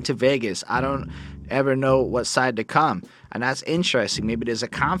 Flint to Vegas, I don't ever know what side to come. And that's interesting. Maybe there's a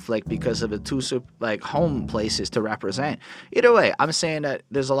conflict because of the two home places to represent. Either way, I'm saying that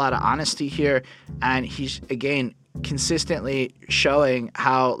there's a lot of honesty here, and he's, again, consistently showing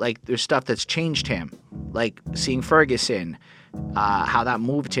how, like, there's stuff that's changed him. Like seeing Ferguson, how that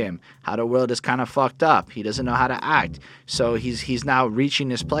moved him, how the world is kind of fucked up. He doesn't know how to act. So he's now reaching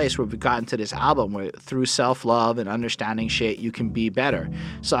this place where we've gotten to this album where through self-love and understanding shit, you can be better.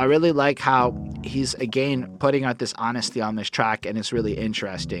 So I really like how he's, again, putting out this honesty on this track, and it's really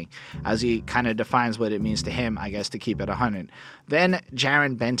interesting as he kind of defines what it means to him, I guess, to keep it 100. Then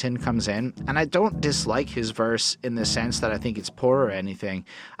Jarren Benton comes in, and I don't dislike his verse in the sense that I think it's poor or anything.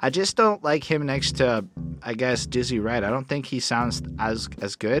 I just don't like him next to, I guess, Dizzy Wright. I don't think he sounds as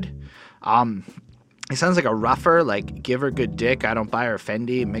good. He sounds like a rougher, like, give her good dick, I don't buy her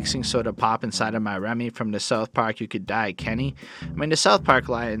Fendi, mixing soda pop inside of my Remy from the South Park, you could die, Kenny. I mean, the South Park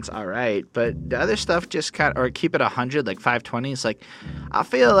line's alright, but the other stuff just kind of, or keep it 100, like 520s, like, I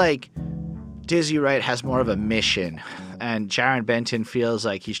feel like Dizzy Wright has more of a mission, and Jarren Benton feels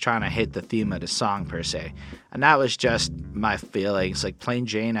like he's trying to hit the theme of the song, per se. And that was just my feelings. Like, plain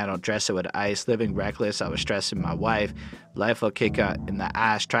Jane, I don't dress it with ice. Living reckless, I was stressing my wife. Life will kick her in the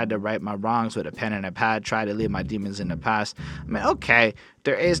ass. Tried to right my wrongs with a pen and a pad. Tried to leave my demons in the past. I mean, okay,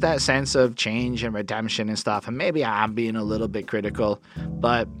 there is that sense of change and redemption and stuff. And maybe I'm being a little bit critical,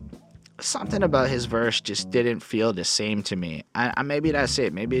 but something about his verse just didn't feel the same to me. And maybe that's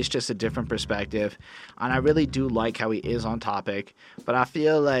it. Maybe it's just a different perspective. And I really do like how he is on topic. But I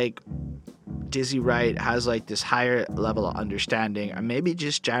feel like Dizzy Wright has like this higher level of understanding, or maybe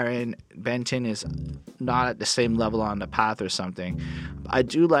just Jarren Benton is not at the same level on the path or something. I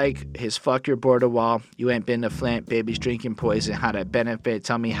do like his fuck your border wall, you ain't been to Flint, baby's drinking poison, how that benefit,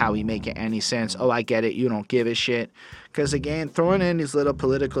 tell me how he making any sense, oh I get it, you don't give a shit. Because again, throwing in these little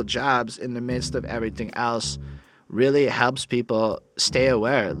political jobs in the midst of everything else really helps people stay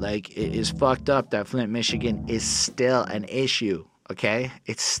aware. Like, it is fucked up that Flint, Michigan is still an issue. Okay?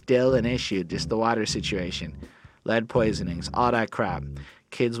 It's still an issue. Just the water situation. Lead poisonings. All that crap.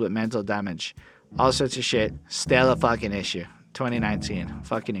 Kids with mental damage. All sorts of shit. Still a fucking issue. 2019.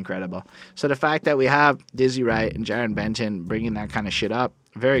 Fucking incredible. So the fact that we have Dizzy Wright and Jarren Benton bringing that kind of shit up,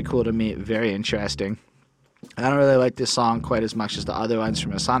 very cool to me. Very interesting. I don't really like this song quite as much as the other ones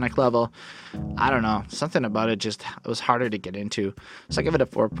from a sonic level. I don't know. Something about it just, it was harder to get into. So I give it a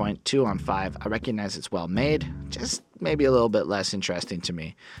 4.2 on 5. I recognize it's well made. Just maybe a little bit less interesting to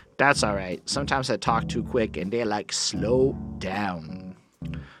me. That's alright. Sometimes I talk too quick and they like slow down.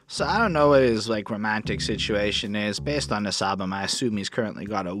 So I don't know what his like romantic situation is. Based on this album, I assume he's currently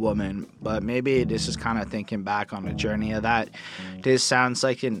got a woman, but maybe this is kind of thinking back on the journey of that. This sounds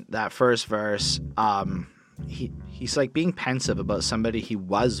like in that first verse, he's like being pensive about somebody he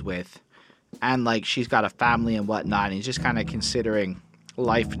was with, and like she's got a family and whatnot, and he's just kind of considering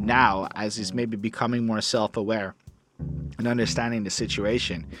life now as he's maybe becoming more self-aware and understanding the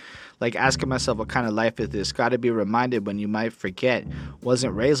situation. Like asking myself, what kind of life is this? Gotta be reminded when you might forget.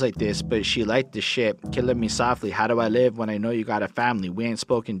 Wasn't raised like this, but she liked the shit. Killing me softly. How do I live when I know you got a family? We ain't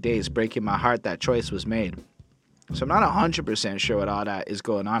spoken days. Breaking my heart, that choice was made. So I'm not 100% sure what all that is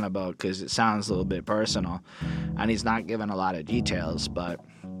going on about, because it sounds a little bit personal. And he's not giving a lot of details, but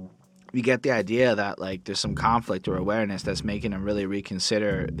you get the idea that like there's some conflict or awareness that's making him really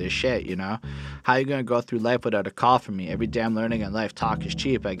reconsider this shit, you know? How you gonna go through life without a call from me? Every damn learning in life talk is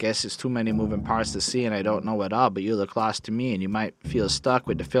cheap. I guess it's too many moving parts to see and I don't know what all, but you look lost to me and you might feel stuck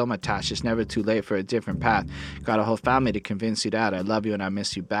with the film attached. It's never too late for a different path. Got a whole family to convince you that I love you and I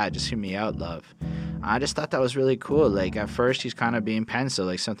miss you bad. Just hear me out, love. I just thought that was really cool. Like at first he's kind of being pensive,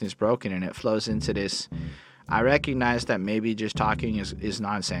 like something's broken, and it flows into this I recognize that maybe just talking is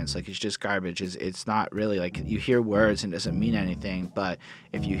nonsense. Like, it's just garbage. It's not really, like, you hear words and it doesn't mean anything. But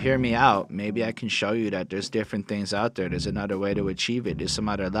if you hear me out, maybe I can show you that there's different things out there. There's another way to achieve it. There's some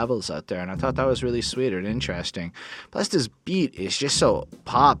other levels out there. And I thought that was really sweet and interesting. Plus, this beat is just so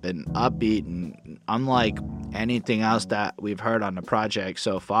pop and upbeat and unlike anything else that we've heard on the project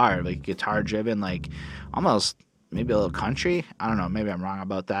so far. Like, guitar driven, like almost maybe a little country. I don't know. Maybe I'm wrong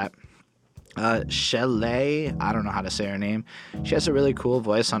about that. Shelley, I don't know how to say her name. She has a really cool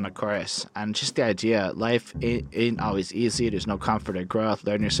voice on the chorus, and just the idea, life ain't always easy. There's no comfort or growth.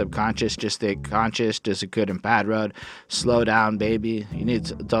 Learn your subconscious. Just stay conscious. There's a good and bad road. Slow down, baby.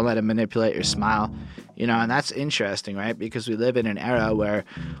 Don't let it manipulate your smile. And that's interesting, right? Because we live in an era where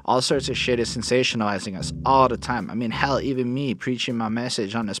all sorts of shit is sensationalizing us all the time. I mean, hell, even me preaching my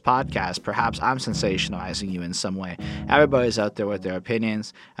message on this podcast, perhaps I'm sensationalizing you in some way. Everybody's out there with their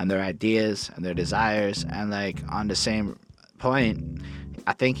opinions and their ideas and their desires. And, like, on the same point,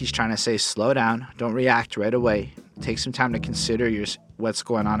 I think he's trying to say, slow down. Don't react right away. Take some time to consider what's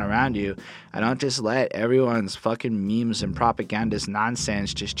going on around you. And don't just let everyone's fucking memes and propaganda's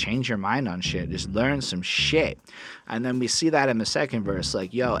nonsense just change your mind on shit. Just learn some shit. And then we see that in the second verse.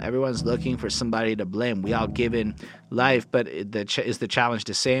 Like, yo, everyone's looking for somebody to blame. We all given life, but is the challenge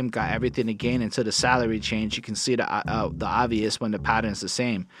the same? Got everything to gain until the salary change. You can see the obvious when the pattern's the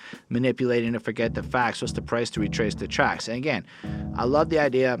same. Manipulating to forget the facts. What's the price to retrace the tracks? And again, I love the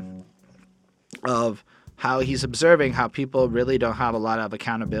idea of how he's observing how people really don't have a lot of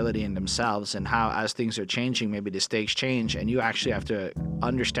accountability in themselves, and how as things are changing, maybe the stakes change, and you actually have to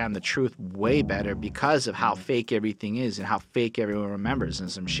understand the truth way better because of how fake everything is and how fake everyone remembers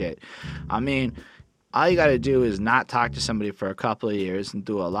and some shit. I mean, all you got to do is not talk to somebody for a couple of years and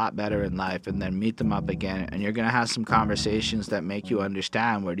do a lot better in life, and then meet them up again, and you're going to have some conversations that make you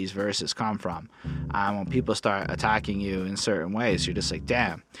understand where these verses come from. When people start attacking you in certain ways, you're just like,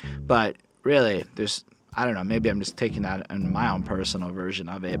 damn. But really, I don't know, maybe I'm just taking that in my own personal version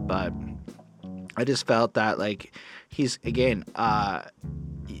of it, but I just felt that, like, he's, again,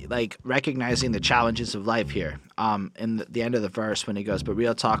 like, recognizing the challenges of life here. In the end of the verse when he goes, but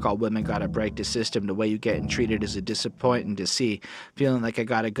real talk, all women gotta break the system. The way you getting treated is a disappointing to see. Feeling like I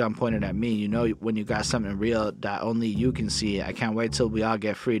got a gun pointed at me. When you got something real that only you can see. I can't wait till we all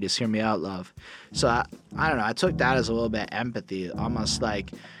get free. Just hear me out, love. So I don't know. I took that as a little bit empathy, almost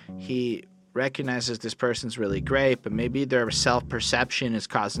like he recognizes this person's really great, but maybe their self-perception is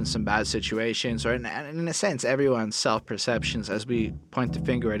causing some bad situations, or in a sense, everyone's self-perceptions, as we point the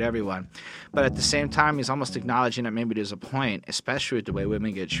finger at everyone. But at the same time, he's almost acknowledging that maybe there's a point, especially with the way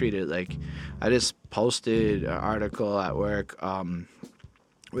women get treated. Like, I just posted an article at work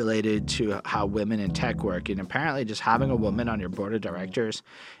related to how women in tech work, and apparently just having a woman on your board of directors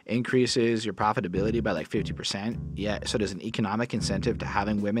increases your profitability by like 50%. Yeah, so there's an economic incentive to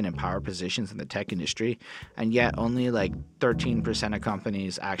having women in power positions in the tech industry, and yet only like 13% of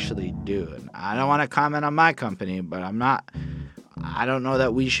companies actually do. And I don't want to comment on my company, but I don't know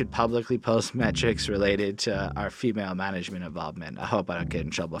that we should publicly post metrics related to our female management involvement. I hope I don't get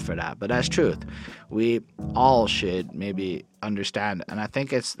in trouble for that, but that's truth. We all should maybe understand, and I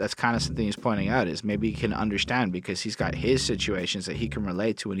think that's kind of something he's pointing out, is maybe he can understand because he's got his situations that he can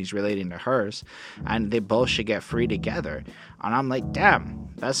relate to when he's relating to hers, and they both should get free together. And I'm like, damn,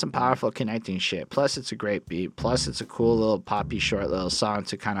 that's some powerful connecting shit. Plus it's a great beat, plus it's a cool little poppy short little song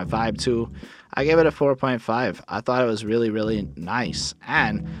to kind of vibe to. I gave it a 4.5. I thought it was really, really nice,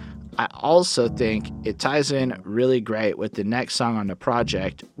 and I also think it ties in really great with the next song on the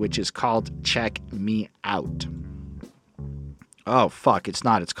project, which is called Check Me Out. Oh, fuck, it's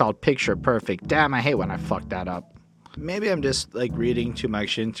not. It's called Picture Perfect. Damn, I hate when I fuck that up. Maybe I'm just, like, reading too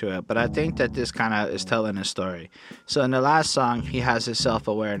much into it, but I think that this kind of is telling a story. So in the last song, he has his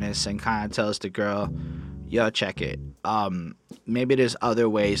self-awareness and kind of tells the girl, yo, check it. Maybe there's other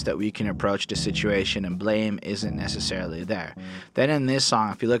ways that we can approach the situation, and blame isn't necessarily there. Then in this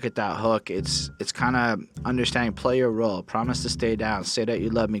song, if you look at that hook, it's kind of understanding, play your role, promise to stay down, say that you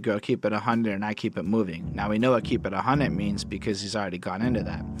love me, girl, keep it 100 and I keep it moving. Now we know what keep it 100 means because he's already gone into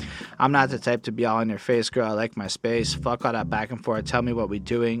that. I'm not the type to be all in your face, girl, I like my space, fuck all that back and forth, tell me what we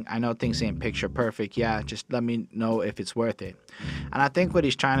doing, I know things ain't picture perfect, yeah, just let me know if it's worth it. And I think what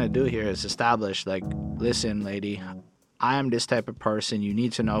he's trying to do here is establish, like, listen, lady, I am this type of person. You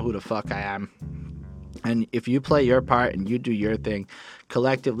need to know who the fuck I am. And if you play your part and you do your thing,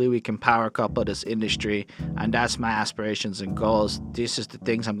 collectively we can power couple this industry, and that's my aspirations and goals. This is the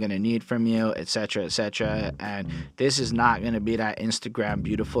things I'm going to need from you, etc., etc. And this is not going to be that Instagram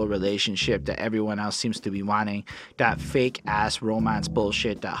beautiful relationship that everyone else seems to be wanting, that fake ass romance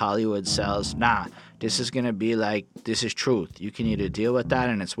bullshit that Hollywood sells. Nah, this is going to be like, this is truth. You can either deal with that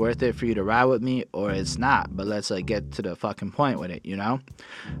and it's worth it for you to ride with me, or it's not. But let's like get to the fucking point with it, you know?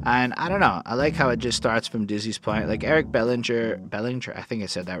 And I don't know. I like how it just starts from Dizzy's point. Like Eric Bellinger, I think I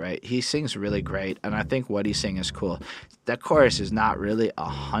said that right. He sings really great, and I think what he's singing is cool. That chorus is not really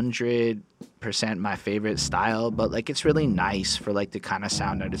 100% my favorite style, but like it's really nice for like the kind of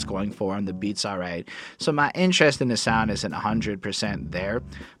sound that it's going for, and the beat's all right. So my interest in the sound isn't 100% there,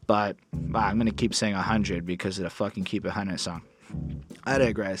 but I'm gonna keep saying 100 because of the fucking Keep It 100 song. I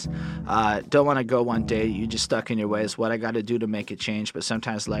digress. Don't want to go one day. You just stuck in your ways. What I got to do to make it change. But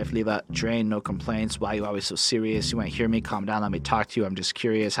sometimes life leave out drain. No complaints. Why you always so serious? You won't hear me. Calm down. Let me talk to you. I'm just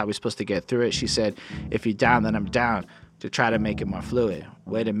curious. How we supposed to get through it? She said, if you're down, then I'm down. To try to make it more fluid.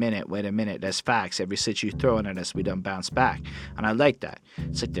 Wait a minute. That's facts. Every sit you throwing at us, we don't bounce back. And I like that.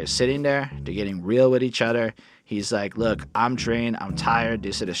 It's like they're sitting there. They're getting real with each other. He's like, look, I'm drained. I'm tired.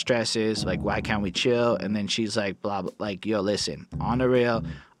 These are the stresses. Like, why can't we chill? And then she's like, blah, blah. Like, yo, listen, on the real,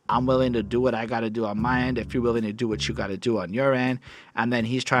 I'm willing to do what I got to do on my end if you're willing to do what you got to do on your end. And then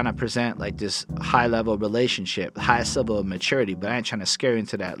he's trying to present like this high-level relationship, highest level of maturity, but I ain't trying to scare you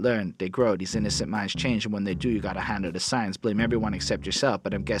into that. Learn, they grow, these innocent minds change, and when they do, you got to handle the signs. Blame everyone except yourself,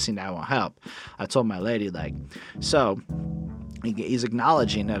 but I'm guessing that won't help. I told my lady, like, so he's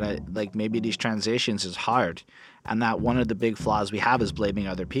acknowledging that like maybe these transitions is hard, and that one of the big flaws we have is blaming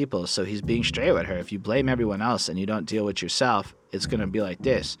other people. So he's being straight with her. If you blame everyone else and you don't deal with yourself, it's going to be like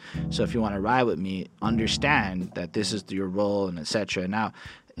this. So if you want to ride with me, understand that this is your role and etc. Now,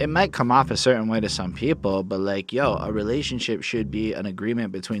 it might come off a certain way to some people, but like, yo, a relationship should be an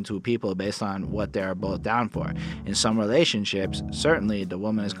agreement between two people based on what they're both down for. In some relationships, certainly the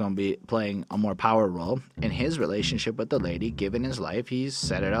woman is going to be playing a more power role. In his relationship with the lady, given his life, he's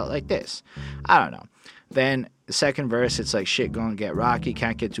set it out like this. I don't know. Then the second verse, it's like shit gonna get rocky,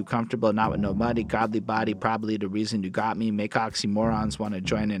 can't get too comfortable, not with nobody, godly body, probably the reason you got me, make oxymorons want to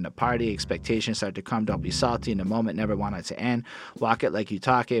join in the party, expectations start to come, don't be salty, in the moment, never want it to end, walk it like you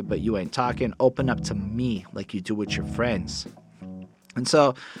talk it, but you ain't talking, open up to me like you do with your friends. And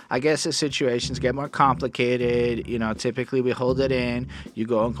so I guess the situations get more complicated. You know, typically we hold it in. You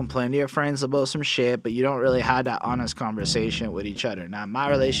go and complain to your friends about some shit, but you don't really have that honest conversation with each other. Now, in my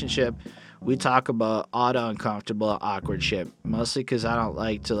relationship, we talk about all the uncomfortable, awkward shit, mostly because I don't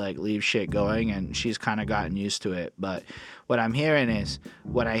like to like leave shit going, and she's kind of gotten used to it. But what I'm hearing is,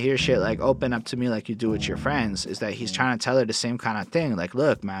 when I hear shit like open up to me like you do with your friends, is that he's trying to tell her the same kind of thing. Like,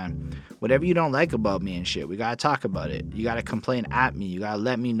 look, man, whatever you don't like about me and shit, we got to talk about it. You got to complain at me. You got to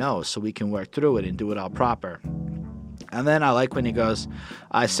let me know so we can work through it and do it all proper. And then I like when he goes,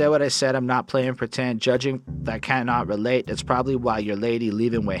 I said what I said, I'm not playing pretend, judging that cannot relate. That's probably why your lady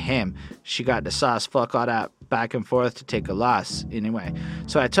leaving with him. She got the sauce, fuck all that back and forth to take a loss. Anyway,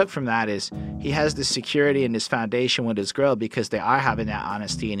 so what I took from that is he has this security and this foundation with his girl because they are having that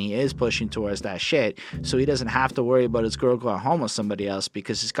honesty and he is pushing towards that shit. So he doesn't have to worry about his girl going home with somebody else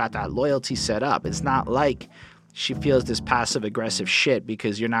because he's got that loyalty set up. It's not like she feels this passive-aggressive shit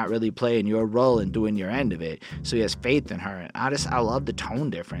because you're not really playing your role and doing your end of it. So he has faith in her. And I love the tone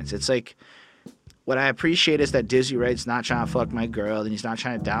difference. It's like, what I appreciate is that Dizzy Wright's not trying to fuck my girl and he's not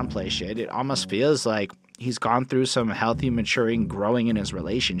trying to downplay shit. It almost feels like he's gone through some healthy maturing, growing in his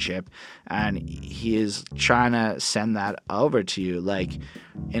relationship, and he is trying to send that over to you. Like,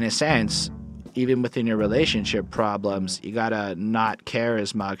 in a sense, even within your relationship problems, you gotta not care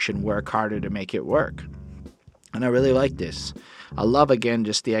as much and work harder to make it work. And I really like this. I love, again,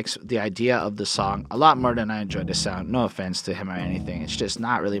 just the idea of the song a lot more than I enjoyed the sound. No offense to him or anything. It's just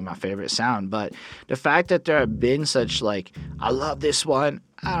not really my favorite sound. But the fact that there have been such, like, I love this one,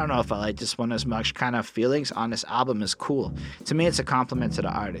 I don't know if I like this one as much kind of feelings on this album is cool. To me, it's a compliment to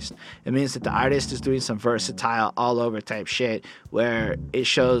the artist. It means that the artist is doing some versatile, all-over type shit where it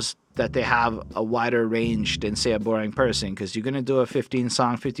shows that they have a wider range than, say, a boring person. Because you're going to do a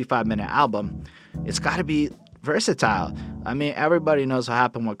 15-song, 55-minute album, it's got to be versatile. I mean, everybody knows what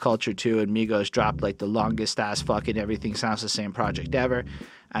happened with Culture 2 and Migos dropped like the longest ass fucking everything sounds the same project ever.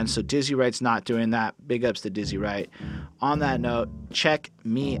 And so Dizzy Wright's not doing that. Big ups to Dizzy Wright. On that note, check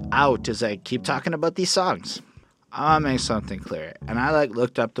me out as I keep talking about these songs. I'll make something clear. And I like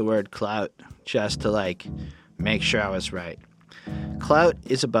looked up the word clout just to like make sure I was right. Clout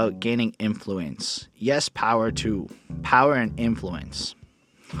is about gaining influence. Yes, power too. Power and influence.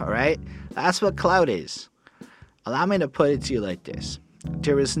 All right? That's what clout is. Allow me to put it to you like this.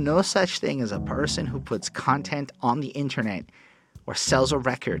 There is no such thing as a person who puts content on the internet or sells a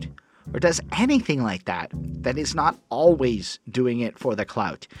record or does anything like that is not always doing it for the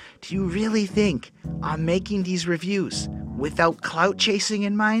clout. Do you really think I'm making these reviews without clout chasing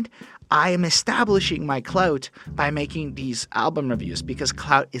in mind? I am establishing my clout by making these album reviews because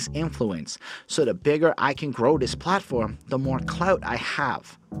clout is influence. So the bigger I can grow this platform, the more clout I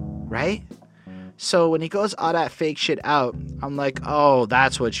have, right? So when he goes all that fake shit out, I'm like, oh,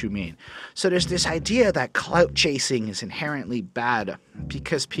 that's what you mean. So there's this idea that clout chasing is inherently bad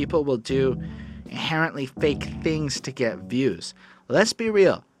because people will do inherently fake things to get views. Let's be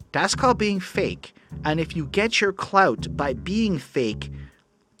real. That's called being fake. And if you get your clout by being fake,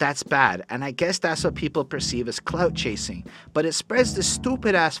 that's bad. And I guess that's what people perceive as clout chasing. But it spreads the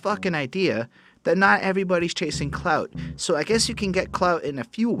stupid ass fucking idea that not everybody's chasing clout. So I guess you can get clout in a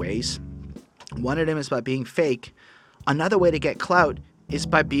few ways. One of them is by being fake. Another way to get clout is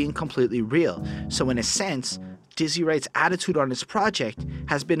by being completely real. So in a sense, Dizzy Wright's attitude on his project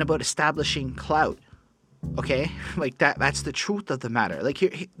has been about establishing clout. Okay? Like that's the truth of the matter. Like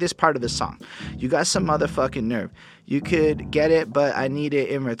here, this part of the song. You got some motherfucking nerve. You could get it, but I need it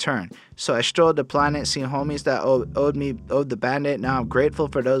in return. So I strolled the planet, seen homies that owed the bandit. Now I'm grateful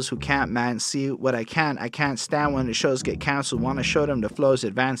for those who can't, man. See what I can't stand when the shows get canceled. Want to show them the flow's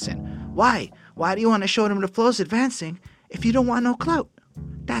advancing. Why? Why do you want to show them the flow's advancing if you don't want no clout?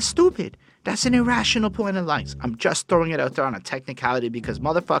 That's stupid. That's an irrational point of lines. I'm just throwing it out there on a technicality because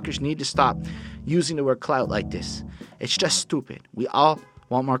motherfuckers need to stop using the word clout like this. It's just stupid. We all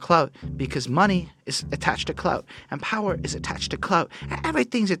want more clout because money is attached to clout and power is attached to clout.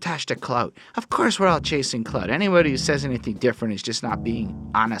 Everything's attached to clout. Of course we're all chasing clout. Anybody who says anything different is just not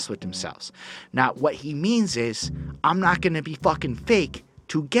being honest with themselves. Now, what he means is I'm not going to be fucking fake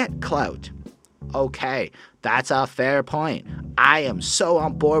to get clout. Okay, that's a fair point. I am so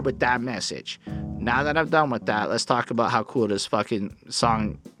on board with that message. Now that I'm done with that, let's talk about how cool this fucking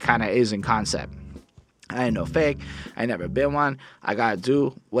song kind of is in concept. I ain't no fake. I ain't never been one. I gotta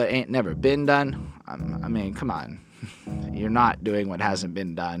do what ain't never been done. I mean, come on. You're not doing what hasn't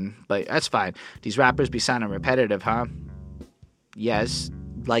been done, but that's fine. These rappers be sounding repetitive, huh? Yes,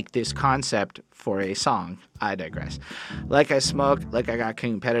 like this concept for a song. I digress. Like I smoke, like I got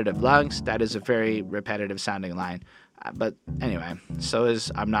competitive lungs. That is a very repetitive sounding line. But anyway, so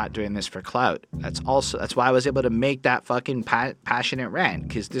is I'm not doing this for clout. That's why I was able to make that fucking passionate rant,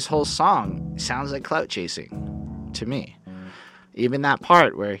 because this whole song sounds like clout chasing to me. Even that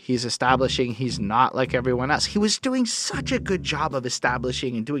part where he's establishing he's not like everyone else. He was doing such a good job of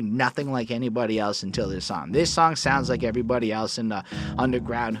establishing and doing nothing like anybody else until this song. This song sounds like everybody else in the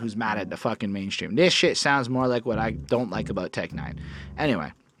underground who's mad at the fucking mainstream. This shit sounds more like what I don't like about Tech N9ne.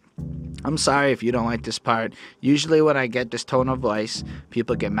 Anyway, I'm sorry if you don't like this part. Usually when I get this tone of voice,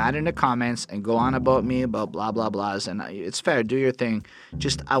 people get mad in the comments and go on about me, about blah, blah, blahs. And it's fair, do your thing.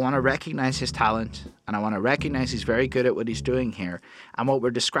 Just, I want to recognize his talent, and I want to recognize he's very good at what he's doing here. And what we're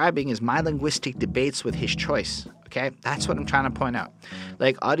describing is my linguistic debates with his choice. Okay? That's what I'm trying to point out.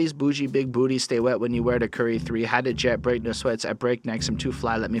 Like, all these bougie big booties stay wet when you wear the Curry 3. Had a jet, break no sweats. I break necks, I'm too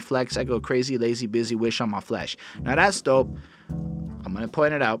fly. Let me flex. I go crazy, lazy, busy, wish on my flesh. Now that's dope. I'm going to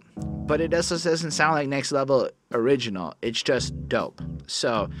point it out, but it also doesn't sound like Next Level original. It's just dope.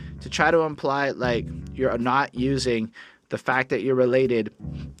 So to try to imply like you're not using the fact that you're related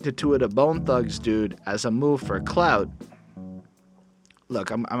to two of the Bone Thugs, dude, as a move for clout.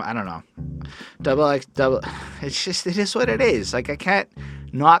 Look, I don't know. Double. It's just, it is what it is. Like, I can't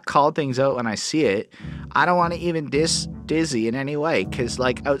not call things out when I see it. I don't want to even diss Dizzy in any way, because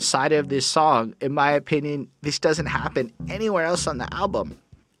like outside of this song, in my opinion, this doesn't happen anywhere else on the album.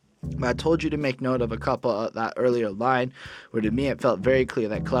 But I told you to make note of a couple of that earlier line where to me it felt very clear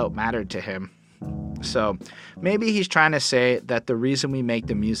that clout mattered to him. So maybe he's trying to say that the reason we make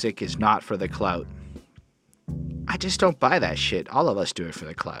the music is not for the clout. I just don't buy that shit. All of us do it for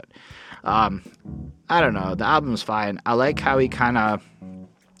the clout. I don't know. The album's fine. I like how he kind of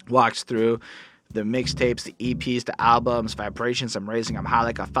walks through the mixtapes, the EPs, the albums, vibrations. I'm raising, I'm high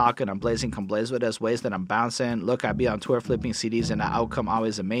like a falcon. I'm blazing, come blaze with us, ways that I'm bouncing. Look, I be on tour flipping CDs and the outcome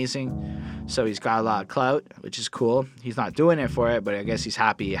always amazing. So he's got a lot of clout, which is cool. He's not doing it for it, but I guess he's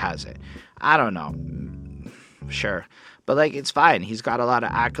happy he has it. I don't know. Sure. But like, it's fine. He's got a lot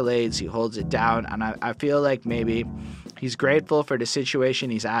of accolades. He holds it down. And I feel like maybe he's grateful for the situation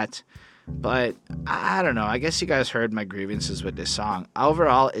he's at. But I don't know. I guess you guys heard my grievances with this song.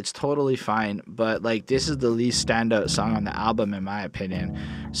 Overall, it's totally fine. But like, this is the least standout song on the album, in my opinion.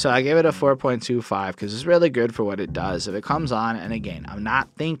 So I gave it a 4.25 because it's really good for what it does. If it comes on, and again, I'm not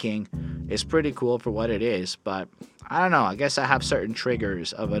thinking It's pretty cool for what it is, but I don't know. I guess I have certain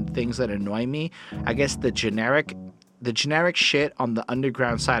triggers of things that annoy me. I guess the generic shit on the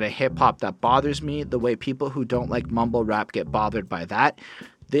underground side of hip hop that bothers me, the way people who don't like mumble rap get bothered by that.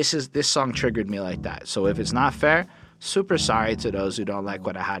 This song triggered me like that. So if it's not fair, super sorry to those who don't like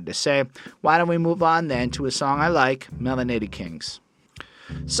what I had to say. Why don't we move on then to a song I like, Melanated Kings.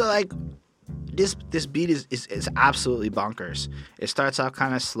 So like this beat is absolutely bonkers. It starts out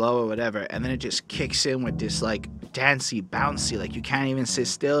kind of slow or whatever, and then it just kicks in with this like dancey, bouncy, like you can't even sit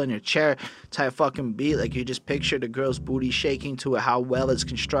still in your chair type fucking beat. Like you just picture the girl's booty shaking to it, how well it's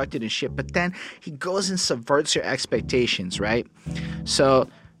constructed and shit. But then he goes and subverts your expectations, right? So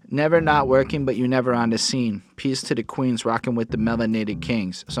never not working, but you never on the scene. Peace to the queens rocking with the melanated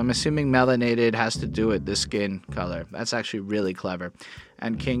kings. So I'm assuming melanated has to do with the skin color. That's actually really clever.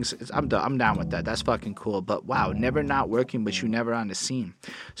 And kings, I'm down with that. That's fucking cool. But wow, never not working, but you never on the scene.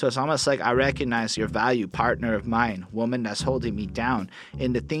 So it's almost like I recognize your value, partner of mine, woman that's holding me down,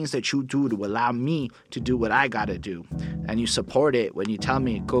 in the things that you do to allow me to do what I gotta do. And you support it when you tell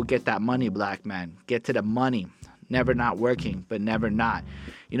me, go get that money, black man. Get to the money. Never not working, but never not.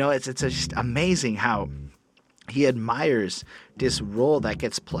 You know, it's just amazing how he admires this role that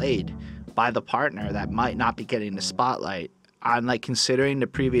gets played by the partner that might not be getting the spotlight. On like considering the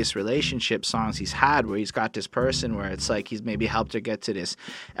previous relationship songs he's had where he's got this person where it's like he's maybe helped her get to this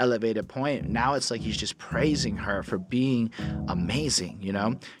elevated point. Now it's like he's just praising her for being amazing, you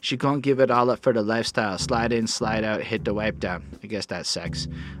know? She gonna give it all up for the lifestyle. Slide in, slide out, hit the wipe down. I guess that's sex.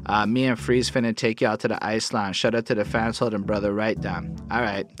 Me and Freeze finna take you out to the ice lounge. Shout out to the fans holding brother right down.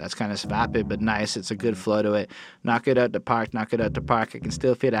 Alright, that's kind of vapid but nice. It's a good flow to it. Knock it out the park, knock it out the park. I can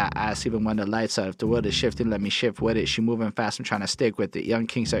still feel that ass even when the lights out. If the world is shifting, let me shift with it. She moving fast, I'm trying to stick with it. Young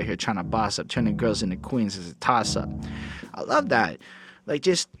kings out here trying to boss up, turning girls into queens is a toss-up. I love that. Like,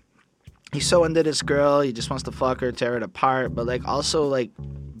 just, he's so into this girl, he just wants to fuck her, tear it apart, but, like, also, like,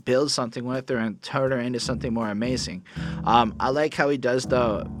 build something with her and turn her into something more amazing. I like how he does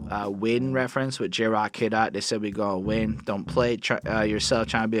the win reference with J-Rock Kid Out. They said we gonna win. Don't play yourself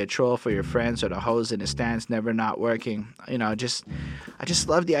trying to be a troll for your friends or the hoes in the stands, never not working. You know, I just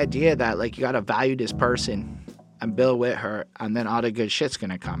love the idea that, like, you gotta value this person and build with her, and then all the good shit's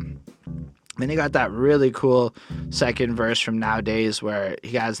gonna come. Then he got that really cool second verse from Nowadays where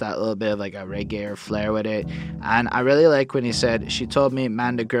he has that little bit of like a reggae or flair with it. And I really like when he said, she told me,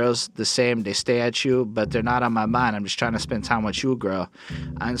 man, the girls the same, they stay at you, but they're not on my mind. I'm just trying to spend time with you, girl.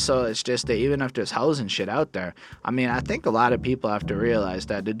 And so it's just that even if there's hoes and shit out there, I mean, I think a lot of people have to realize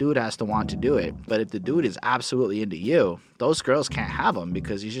that the dude has to want to do it. But if the dude is absolutely into you, those girls can't have him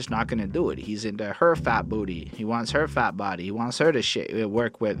because he's just not going to do it. He's into her fat booty. He wants her fat body. He wants her to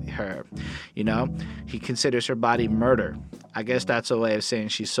work with her. You know, he considers her body murder. I guess that's a way of saying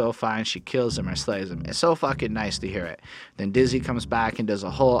she's so fine she kills him or slays him. It's so fucking nice to hear it. Then Dizzy comes back and does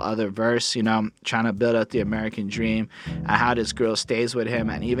a whole other verse, you know, trying to build up the American dream and how this girl stays with him.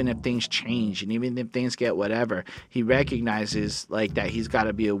 And even if things change and even if things get whatever, he recognizes like that he's got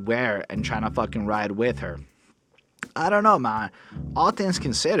to be aware and trying to fucking ride with her. I don't know, man. All things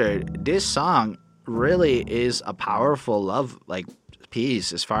considered, this song really is a powerful love, like,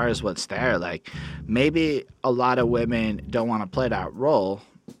 piece as far as what's there. Like, maybe a lot of women don't want to play that role,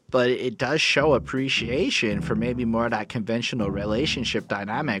 but it does show appreciation for maybe more of that conventional relationship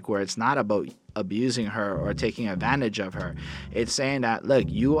dynamic where it's not about abusing her or taking advantage of her. It's saying that, look,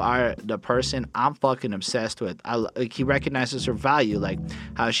 you are the person I'm fucking obsessed with. Like, he recognizes her value, like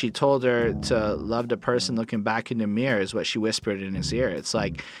how she told her to love the person looking back in the mirror is what she whispered in his ear. It's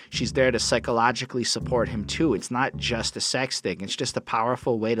like she's there to psychologically support him too. It's not just a sex thing. It's just a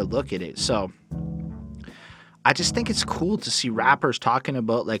powerful way to look at it. So I just think it's cool to see rappers talking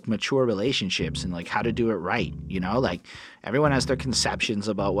about like mature relationships and like how to do it right, you know? Like, everyone has their conceptions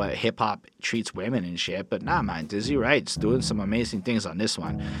about what hip hop treats women and shit, but nah, man, Dizzy Wright's doing some amazing things on this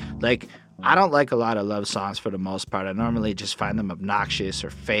one. Like, I don't like a lot of love songs for the most part. I normally just find them obnoxious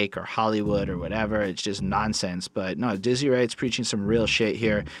or fake or Hollywood or whatever. It's just nonsense. But no, Dizzy Wright's preaching some real shit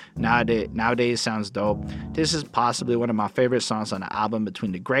here. Nowadays sounds dope. This is possibly one of my favorite songs on the album,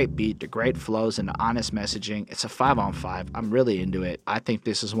 between the great beat, the great flows, and the honest messaging. It's a 5 on 5. I'm really into it. I think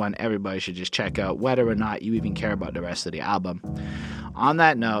this is one everybody should just check out, whether or not you even care about the rest of the album. On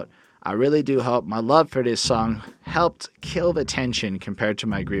that note, I really do hope my love for this song helped kill the tension compared to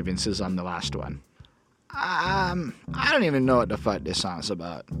my grievances on the last one. I don't even know what the fuck this song's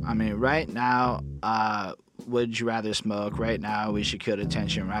about. I mean, right now, would you rather smoke right now? We should kill the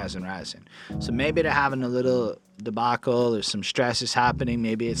tension, rising. So maybe they're having a little debacle or some stress is happening.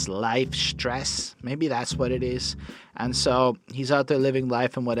 Maybe it's life stress. Maybe that's what it is. And so he's out there living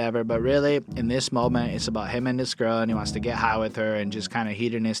life and whatever. But really, in this moment, it's about him and this girl, and he wants to get high with her and just kind of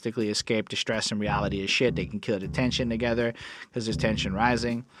hedonistically escape the stress and reality of shit. They can kill the tension together because there's tension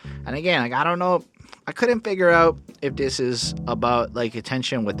rising. And again, like, I don't know. I couldn't figure out if this is about like a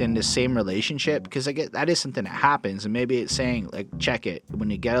tension within the same relationship, because I get that is something that happens, and maybe it's saying like, check it when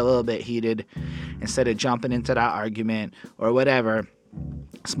you get a little bit heated, instead of jumping into that argument or whatever,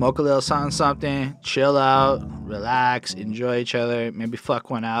 smoke a little something, chill out, relax, enjoy each other, maybe fuck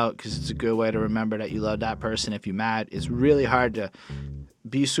one out, because it's a good way to remember that you love that person. If you're mad, it's really hard to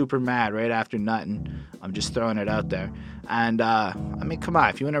be super mad right after nutting. I'm just throwing it out there. And I mean, come on,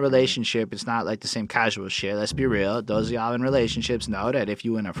 if you're in a relationship, it's not like the same casual shit. Let's be real. Those of y'all in relationships know that if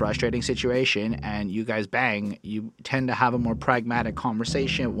you're in a frustrating situation and you guys bang, you tend to have a more pragmatic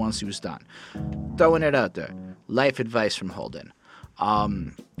conversation once you're done. Throwing it out there. Life advice from Holden. I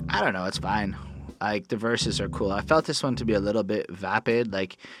don't know, it's fine. Like, the verses are cool. I felt this one to be a little bit vapid.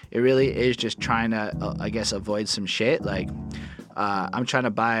 Like, it really is just trying to, I guess, avoid some shit. Like, I'm trying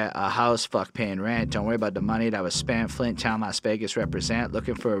to buy a house, fuck paying rent. Don't worry about the money that was spent. Flint Town, Las Vegas represent.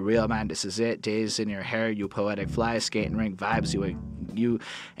 Looking for a real man, this is it. Days in your hair, you poetic fly. Skating rink vibes, you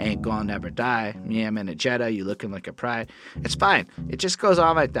ain't gonna never die. Me, I'm in a Jetta, you looking like a pride. It's fine. It just goes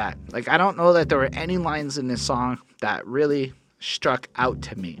on like that. Like, I don't know that there were any lines in this song that really struck out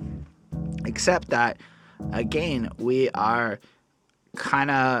to me. Except that, again, we are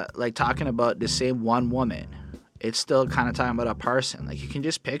kind of like talking about the same one woman. It's still kind of talking about a person. Like, you can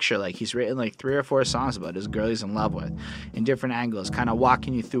just picture, like, he's written like 3 or 4 songs about this girl he's in love with in different angles, kind of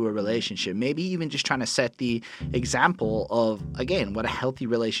walking you through a relationship. Maybe even just trying to set the example of, again, what a healthy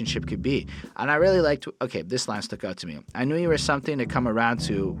relationship could be. And I really liked, okay, this line stuck out to me. I knew you were something to come around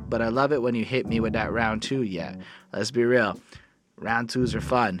to, but I love it when you hit me with that round 2. Yeah, let's be real. Round 2s are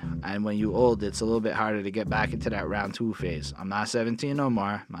fun, and when you old, it's a little bit harder to get back into that round 2 phase. I'm not 17 no more.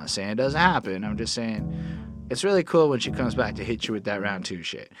 I'm not saying it doesn't happen. I'm just saying it's really cool when she comes back to hit you with that round 2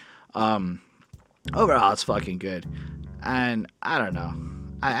 shit. Overall, it's fucking good, and I don't know.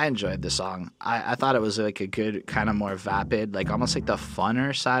 I enjoyed the song. I thought it was like a good kind of more vapid, like almost like the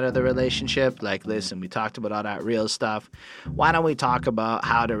funner side of the relationship. Like, listen, we talked about all that real stuff. Why don't we talk about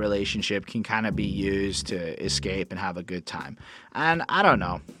how the relationship can kind of be used to escape and have a good time? And I don't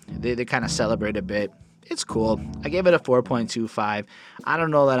know. They kind of celebrate a bit. It's cool. I gave it a 4.25. I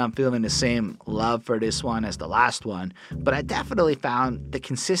don't know that I'm feeling the same love for this one as the last one, but I definitely found the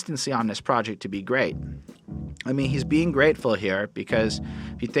consistency on this project to be great. I mean, he's being grateful here because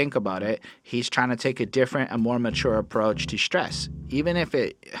if you think about it, he's trying to take a different and more mature approach to stress. Even if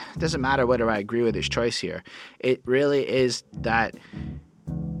it doesn't matter whether I agree with his choice here, it really is that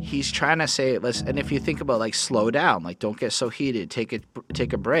he's trying to say, listen, and if you think about like slow down, like don't get so heated, take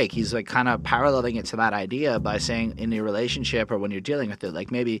a break. He's like kind of paralleling it to that idea by saying in your relationship or when you're dealing with it,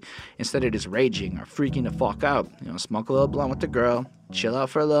 like maybe instead of just raging or freaking the fuck out, smoke a little blunt with the girl, chill out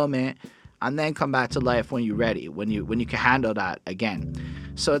for a little minute, and then come back to life when you're ready, when you can handle that again.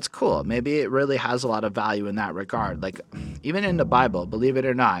 So it's cool. Maybe it really has a lot of value in that regard. Like, even in the Bible, believe it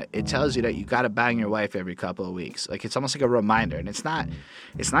or not, it tells you that you got to bang your wife every couple of weeks. Like, it's almost like a reminder. And it's not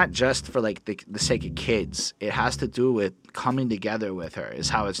just for like the sake of kids. It has to do with coming together with her is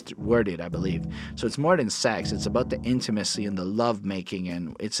how it's worded, I believe. So it's more than sex. It's about the intimacy and the love making,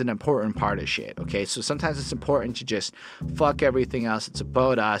 and it's an important part of shit. Okay, so sometimes it's important to just fuck everything else. It's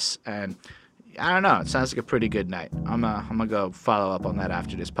about us, and I don't know. It sounds like a pretty good night. I'm gonna go follow up on that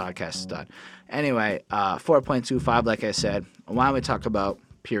after this podcast is done. Anyway, 4.25, like I said. Why don't we talk about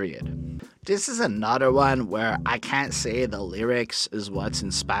Period? This is another one where I can't say the lyrics is what's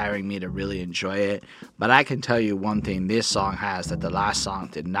inspiring me to really enjoy it, but I can tell you one thing this song has that the last song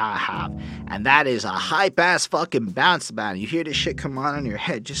did not have, and that is a hype-ass fucking bounce band. You hear this shit come on your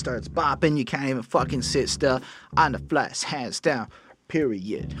head, just starts bopping, you can't even fucking sit still. On the flats, hands down.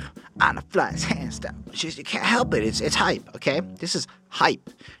 Period. On the flats, hands down. Just, you can't help it. It's hype, okay? This is hype.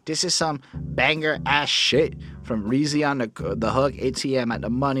 This is some banger ass shit from Reezy on the hook, ATM at the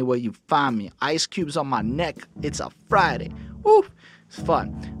money where you find me. Ice cubes on my neck. It's a Friday. Woo! It's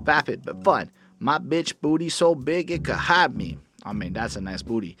fun. Vapid, but fun. My bitch booty so big it could hide me. I mean, that's a nice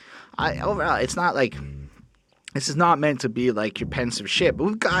booty. Overall, it's not like, this is not meant to be like your pensive shit, but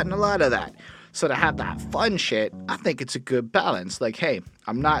we've gotten a lot of that. So to have that fun shit, I think it's a good balance. Like, hey,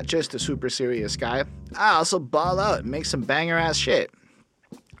 I'm not just a super serious guy. I also ball out and make some banger ass shit.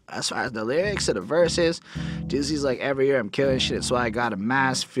 as far as the lyrics of the verses, Dizzy's like, every year I'm killing shit, that's why I got a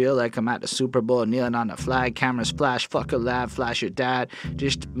mask. Feel like I'm at the Super Bowl, kneeling on the flag. Cameras flash, fuck a lab, flash your dad.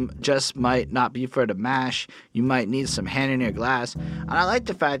 Just might not be for the mash. You might need some hand in your glass. And I like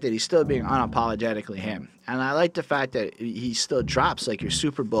the fact that he's still being unapologetically him. And I like the fact that he still drops like your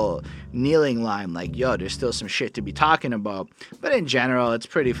Super Bowl kneeling line, like, yo, there's still some shit to be talking about. But in general, it's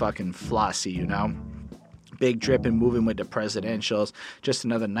pretty fucking flossy, you know? Big dripping, moving with the presidentials. Just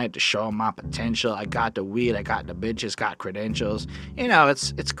another night to show my potential. I got the weed, I got the bitches, got credentials. You know,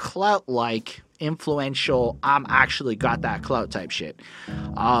 it's clout-like, influential, I'm actually got that clout type shit.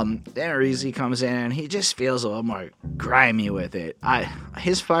 Then Reezy comes in and he just feels a little more grimy with it.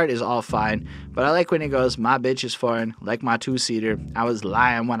 His part is all fine, but I like when he goes, my bitch is foreign, like my two-seater. I was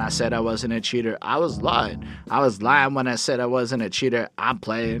lying when I said I wasn't a cheater. I was lying when I said I wasn't a cheater. I'm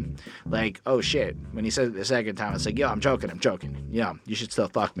playing. Like, oh shit. When he said it the second time, it's like, yo, I'm joking. Yo, you should still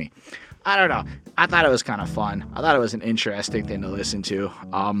fuck me. I don't know. I thought it was kind of fun. I thought it was an interesting thing to listen to.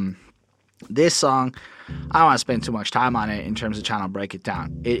 This song, I don't want to spend too much time on it in terms of trying to break it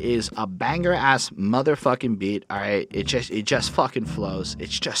down. It is a banger-ass motherfucking beat, all right? It just fucking flows.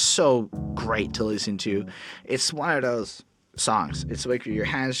 It's just so great to listen to. It's one of those songs. It's like your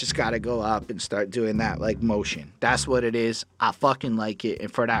hands just got to go up and start doing that, like, motion. That's what it is. I fucking like it,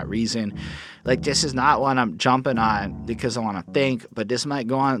 and for that reason, like, this is not one I'm jumping on because I want to think, but this might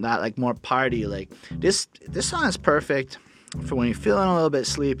go on that, like, more party. Like, this song is perfect for when you're feeling a little bit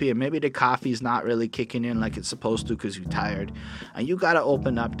sleepy and maybe the coffee's not really kicking in like it's supposed to because you're tired and you gotta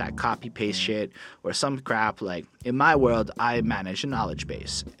open up that copy paste shit or some crap. Like, in my world, I manage a knowledge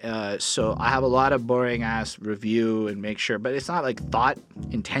base, so I have a lot of boring ass review and make sure, but it's not like thought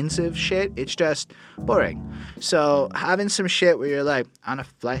intensive shit, it's just boring. So having some shit where you're like on a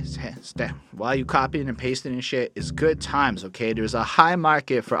flight while you copying and pasting and shit is good times. Okay, there's a high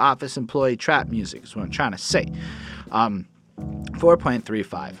market for office employee trap music is what I'm trying to say.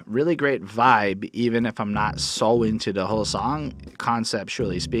 4.35, really great vibe, even if I'm not so into the whole song,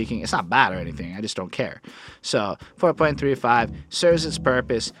 conceptually speaking. It's not bad or anything, I just don't care. So 4.35 serves its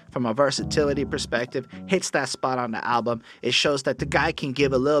purpose from a versatility perspective, hits that spot on the album. It shows that the guy can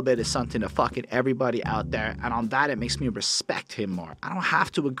give a little bit of something to fucking everybody out there, and on that it makes me respect him more. I don't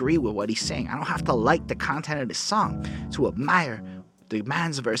have to agree with what he's saying. I don't have to like the content of the song to admire the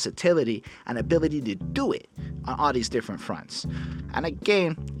man's versatility and ability to do it on all these different fronts. And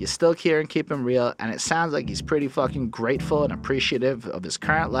again, you still care and keep him real, and it sounds like he's pretty fucking grateful and appreciative of his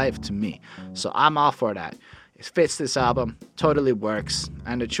current life to me. So I'm all for that. It fits this album, totally works,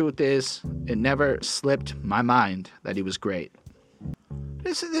 and the truth is, it never slipped my mind that he was great.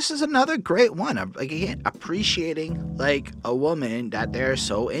 This is another great one. Again, appreciating like a woman that they're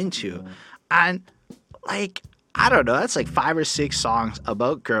so into. And like, I don't know, that's like 5 or 6 songs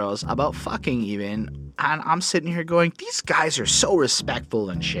about girls, about fucking even, and I'm sitting here going, these guys are so respectful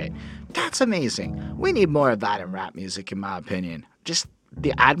and shit. That's amazing. We need more of that in rap music, in my opinion. Just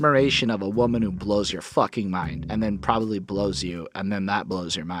the admiration of a woman who blows your fucking mind, and then probably blows you, and then that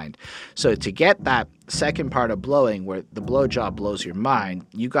blows your mind. So to get that second part of blowing, where the blowjob blows your mind,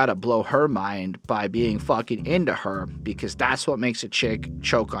 you gotta blow her mind by being fucking into her, because that's what makes a chick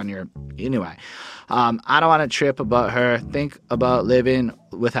choke on your... Anyway, I don't want to trip about her. Think about living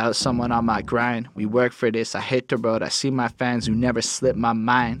without someone on my grind. We work for this. I hit the road. I see my fans who never slip my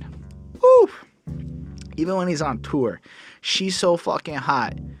mind. Woo! Even when he's on tour, she's so fucking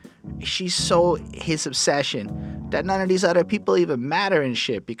hot. She's so his obsession that none of these other people even matter and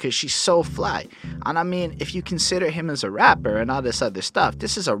shit because she's so fly. And I mean, if you consider him as a rapper and all this other stuff,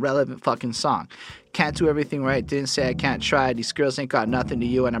 this is a relevant fucking song. Can't do everything right, didn't say I can't try. These girls ain't got nothing to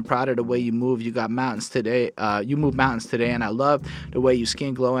you, and I'm proud of the way you move. You got mountains today. You move mountains today, and I love the way you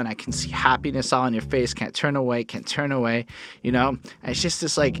skin glowing. I can see happiness all on your face. Can't turn away, you know? And it's just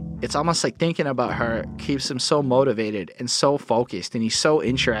this, like, it's almost like thinking about her keeps him so motivated and so focused, and he's so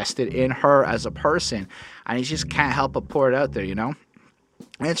interested in her as a person, and he just can't help but pour it out there, you know?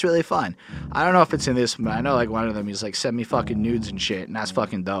 And it's really fun. I don't know if it's in this, but I know like one of them, he's like, send me fucking nudes and shit, and that's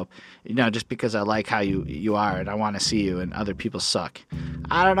fucking dope. You know, just because I like how you are and I want to see you and other people suck.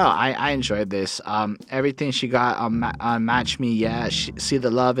 I don't know. I enjoyed this. Everything she got on Match Me, yeah. See the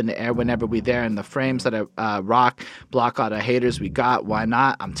love in the air whenever we there, and the frames that are rock, block all the haters we got. Why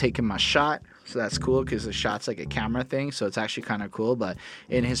not? I'm taking my shot. So that's cool because the shot's like a camera thing, so it's actually kind of cool. But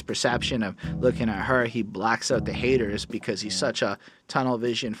in his perception of looking at her, he blocks out the haters because he's such a tunnel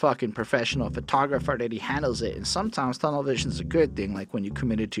vision fucking professional photographer that he handles it. And sometimes tunnel vision is a good thing, like when you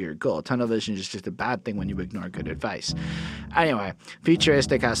committed to your goal. Tunnel vision is just a bad thing when you ignore good advice. Anyway,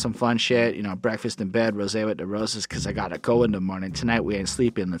 Futuristic has some fun shit. You know, breakfast in bed, rosé with the roses, because I gotta go in the morning. Tonight we ain't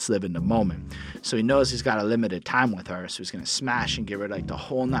sleeping, let's live in the moment. So he knows he's got a limited time with her, so he's gonna smash and give her like the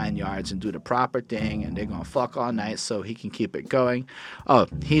whole 9 yards and do the proper thing, and they're gonna fuck all night so he can keep it going. Oh,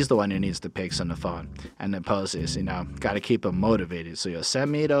 he's the one who needs the pics on the phone and the poses, you know, gotta keep him motivated. So you'll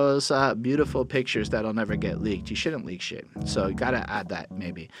send me those beautiful pictures that'll never get leaked. You shouldn't leak shit, so you gotta add that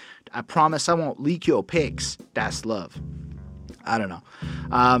maybe. I promise I won't leak your pics. That's love. I don't know.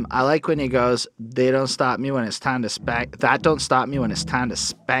 I like when he goes, they don't stop me when it's time to spank. That don't stop me when it's time to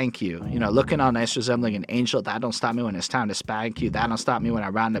spank you. You know, looking all nice, resembling an angel. That don't stop me when it's time to spank you. That don't stop me when I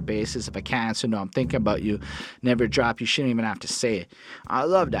round the bases. If I can't answer, no, I'm thinking about you. Never drop. You shouldn't even have to say it. I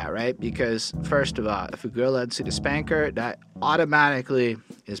love that, right? Because first of all, if a girl lets you to spank her, that automatically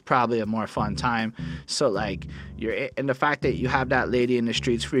is probably a more fun time. So like and the fact that you have that lady in the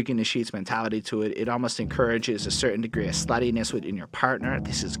streets freaking the sheets mentality to it, it almost encourages a certain degree of sluttiness within your partner.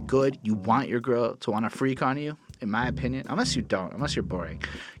 This is good. You want your girl to want to freak on you, in my opinion, unless you don't, unless you're boring.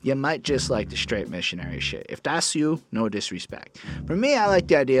 You might just like the straight missionary shit. If that's you, no disrespect. For me, I like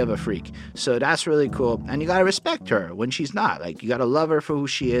the idea of a freak. So that's really cool. And you got to respect her when she's not. Like, you got to love her for who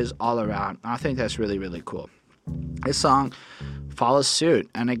she is all around. I think that's really, really cool. This song follows suit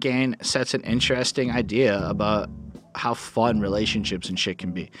and again sets an interesting idea about how fun relationships and shit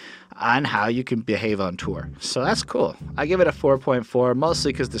can be and how you can behave on tour. So that's cool. I give it a 4.4,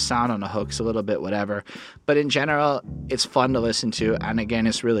 mostly because the sound on the hook's a little bit whatever. But in general, it's fun to listen to. And again,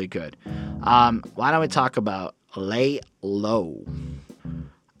 it's really good. Why don't we talk about Lay Low?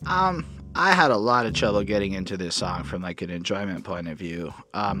 I had a lot of trouble getting into this song from like an enjoyment point of view.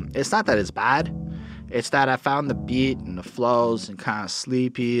 It's not that it's bad. It's that I found the beat and the flows and kind of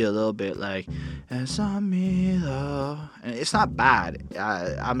sleepy, a little bit like, it's on me though. And it's not bad.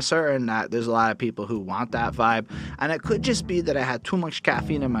 I'm certain that there's a lot of people who want that vibe. And it could just be that I had too much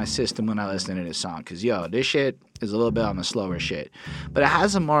caffeine in my system when I listened to this song. Because, yo, this shit is a little bit on the slower shit. But it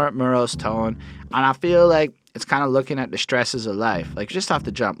has a more morose tone. And I feel like it's kind of looking at the stresses of life. Like, just off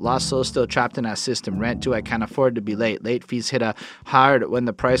the jump, lost soul still trapped in that system. Rent too, I can't afford to be late. Late fees hit a hard when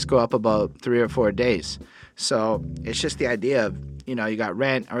the price go up about 3 or 4 days. So it's just the idea of, you know, you got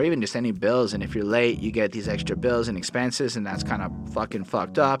rent or even just any bills, and if you're late, you get these extra bills and expenses, and that's kind of fucking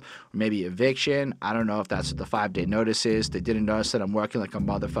fucked up. Or maybe eviction. I don't know if that's what the 5-day notice is. They didn't notice that I'm working like a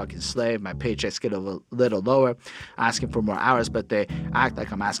motherfucking slave. My paychecks get a little lower, asking for more hours, but they act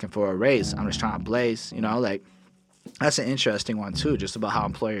like I'm asking for a raise. I'm just trying to blaze, you know, like. That's an interesting one, too, just about how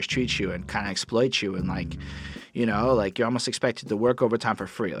employers treat you and kind of exploit you. And, like, you know, like, you're almost expected to work overtime for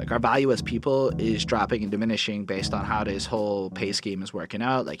free. Like, our value as people is dropping and diminishing based on how this whole pay scheme is working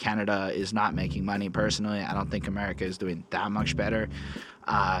out. Like, Canada is not making money, personally. I don't think America is doing that much better.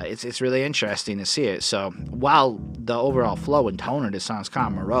 It's really interesting to see it. So while the overall flow and tone of this song is kind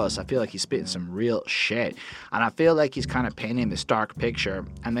of morose, I feel like he's spitting some real shit. And I feel like he's kind of painting this dark picture,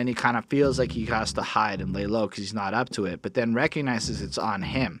 and then he kind of feels like he has to hide and lay low because he's not up to it, but then recognizes it's on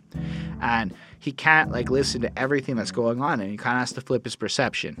him. And he can't, like, listen to everything that's going on, and he kind of has to flip his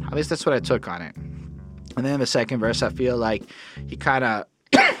perception. At least that's what I took on it. And then in the second verse, I feel like he kind of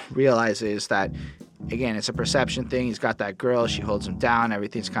realizes that, again, it's a perception thing. He's got that girl. She holds him down.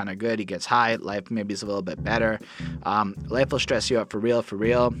 Everything's kind of good. He gets high. Life maybe is a little bit better. Life will stress you out for real, for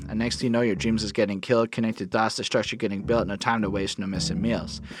real. And next thing you know, your dreams is getting killed, connected dots, the structure getting built, no time to waste, no missing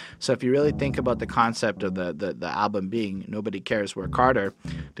meals. So if you really think about the concept of the album being Nobody Cares, Work Harder,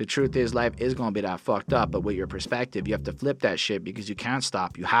 the truth is life is going to be that fucked up. But with your perspective, you have to flip that shit because you can't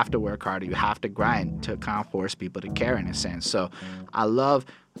stop. You have to work harder. You have to grind to kind of force people to care in a sense. So I love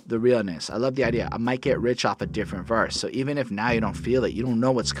the realness. I love the idea. I might get rich off a different verse. So even if now you don't feel it, you don't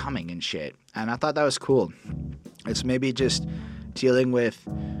know what's coming and shit. And I thought that was cool. It's maybe just dealing with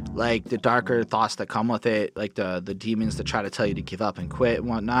like the darker thoughts that come with it, like the demons that try to tell you to give up and quit and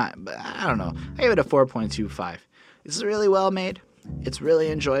whatnot. But I don't know. I give it a 4.25. It's really well made. It's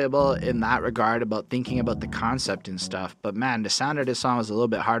really enjoyable in that regard about thinking about the concept and stuff. But man, the sound of this song was a little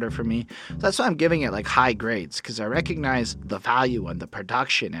bit harder for me. So that's why I'm giving it like high grades, because I recognize the value and the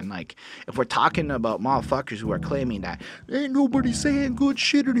production. And like, if we're talking about motherfuckers who are claiming that ain't nobody saying good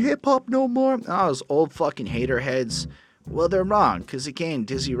shit in hip hop no more, those old fucking hater heads, well, they're wrong, because again,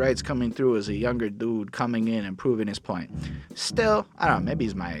 Dizzy Wright's coming through as a younger dude coming in and proving his point. Still, I don't know, maybe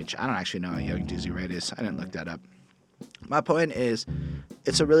he's my age. I don't actually know how young Dizzy Wright is. I didn't look that up. My point is,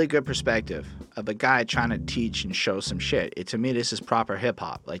 it's a really good perspective of a guy trying to teach and show some shit. To me, this is proper hip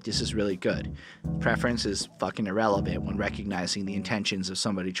hop. Like, this is really good. Preference is fucking irrelevant when recognizing the intentions of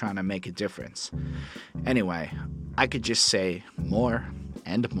somebody trying to make a difference. Anyway, I could just say more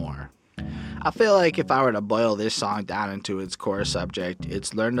and more. I feel like if I were to boil this song down into its core subject,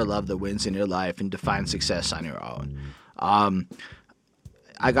 it's learn to love the wins in your life and define success on your own.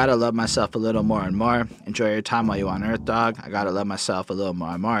 I gotta love myself a little more and more. Enjoy your time while you're on Earth, dog. I gotta love myself a little more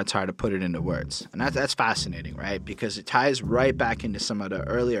and more. It's hard to put it into words. And that's fascinating, right? Because it ties right back into some of the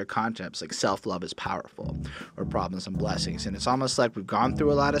earlier concepts, like self-love is powerful, or problems and blessings. And it's almost like we've gone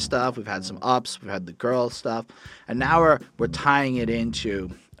through a lot of stuff. We've had some ups, we've had the girl stuff, and now we're tying it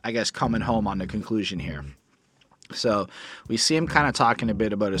into, I guess, coming home on the conclusion here. So we see him kind of talking a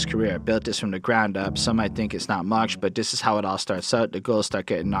bit about his career. Built this from the ground up. Some might think it's not much, but this is how it all starts out. The goals start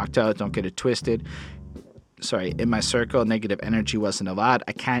getting knocked out. Don't get it twisted. Sorry, in my circle, negative energy wasn't allowed.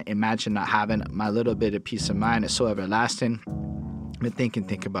 I can't imagine not having my little bit of peace of mind. It's so everlasting. Been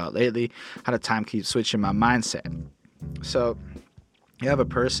think about lately how the time keeps switching my mindset. So you have a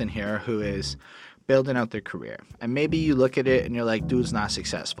person here who is building out their career. And maybe you look at it and you're like, dude's not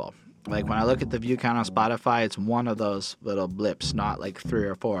successful. Like, when I look at the view count on Spotify, it's one of those little blips, not like 3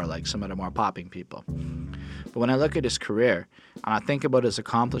 or 4 like some of the more popping people. But when I look at his career and I think about his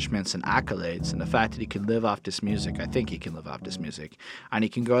accomplishments and accolades and the fact that he can live off this music, I think he can live off this music, and he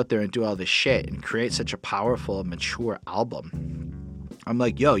can go out there and do all this shit and create such a powerful, mature album, I'm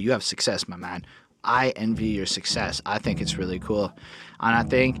like, yo, you have success, my man. I envy your success. I think it's really cool. And I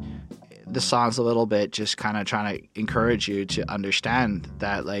think the song's a little bit just kind of trying to encourage you to understand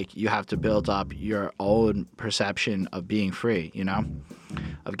that, like, you have to build up your own perception of being free, you know,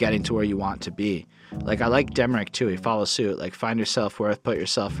 of getting to where you want to be. Like, I like Demrick too. He follows suit. Like, find your self-worth, put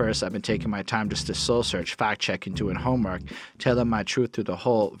yourself first. I've been taking my time just to soul search, fact check, and doing homework. Tell them my truth through the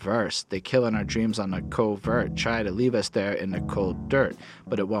whole verse. They killing our dreams on the covert. Try to leave us there in the cold dirt,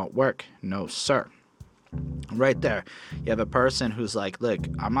 but it won't work. No, sir. Right there, you have a person who's like, look,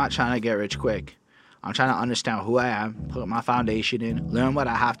 I'm not trying to get rich quick. I'm trying to understand who I am, put my foundation in, learn what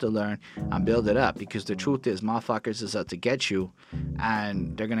I have to learn, and build it up. Because the truth is, motherfuckers is out to get you,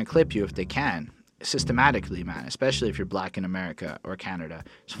 and they're going to clip you if they can. Systematically, man, especially if you're black in America or Canada.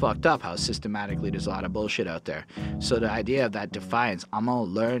 It's fucked up how systematically there's a lot of bullshit out there. So the idea of that defiance, I'm going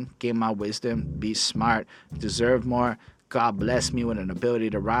to learn, gain my wisdom, be smart, deserve more. God bless me with an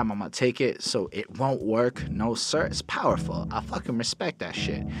ability to rhyme. I'm going to take it so it won't work. No, sir. It's powerful. I fucking respect that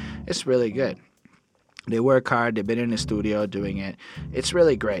shit. It's really good. They work hard. They've been in the studio doing it. It's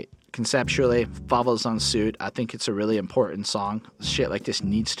really great. Conceptually, follows on suit. I think it's a really important song. Shit like this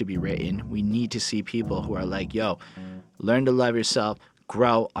needs to be written. We need to see people who are like, yo, learn to love yourself,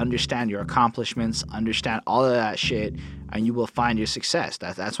 grow, understand your accomplishments, understand all of that shit, and you will find your success.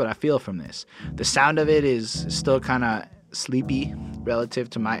 That's what I feel from this. The sound of it is still kind of sleepy relative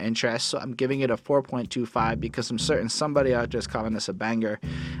to my interest, so I'm giving it a 4.25 because I'm certain somebody out there is calling this a banger,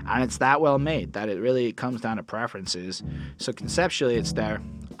 and it's that well made that it really comes down to preferences. So conceptually it's there.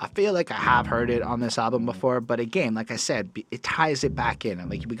 I feel like I have heard it on this album before, but again, like I said, it ties it back in.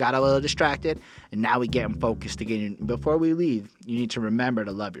 Like, we got a little distracted, and now we get focused again. Before we leave, you need to remember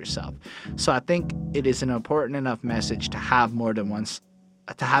to love yourself. So I think it is an important enough message to have more than once,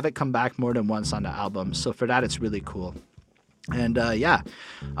 to have it come back more than once on the album. So for that, it's really cool. And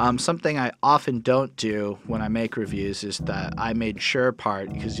something I often don't do when I make reviews is that I made sure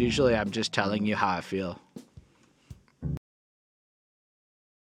part, because usually I'm just telling you how I feel.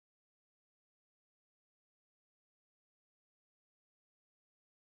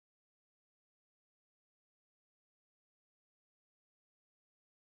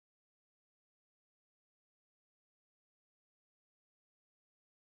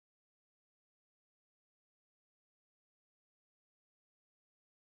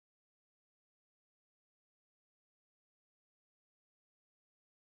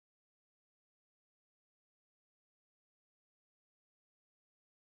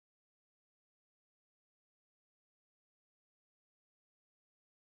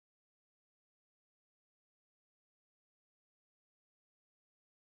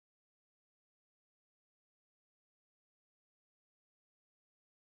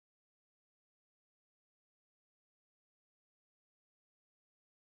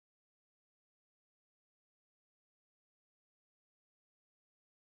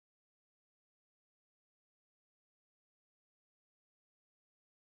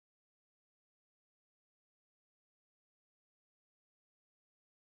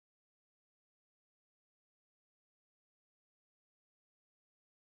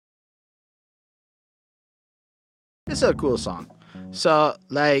 It's a cool song. So,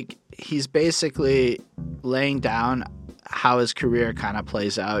 like, he's basically laying down how his career kind of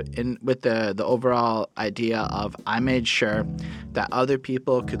plays out in with the overall idea of I made sure that other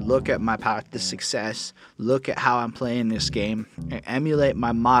people could look at my path to success, look at how I'm playing this game, and emulate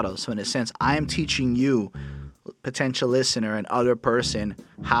my model. So in a sense, I am teaching you, potential listener and other person,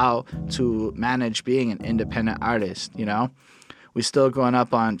 how to manage being an independent artist, you know? We still going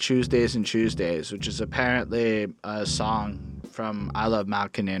up on Tuesdays and Tuesdays, which is apparently a song from I Love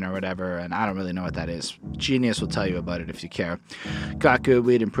Malkinin or whatever, and I don't really know what that is. Genius will tell you about it if you care. Got good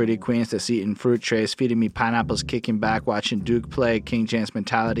weed and pretty queens that's eating fruit trays, feeding me pineapples, kicking back, watching Duke play, King James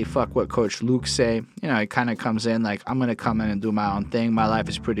mentality, fuck what Coach Luke say. You know, it kind of comes in like, I'm going to come in and do my own thing. My life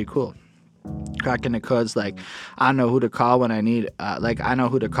is pretty cool. Cracking the codes, like I know who to call when I need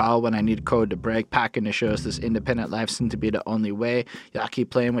code to break. Packing the shows, this independent life seems to be the only way. Y'all keep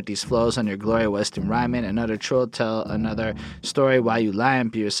playing with these flows on your Gloria Weston rhyming. Another troll, tell another story. Why you lying?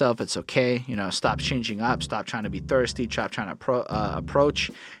 Be yourself. It's okay. You know, stop changing up. Stop trying to be thirsty. Stop trying to approach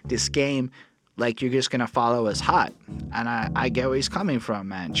this game like you're just gonna follow us hot. And I get where he's coming from,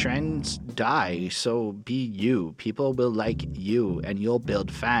 man. Trends die, so be you. People will like you and you'll build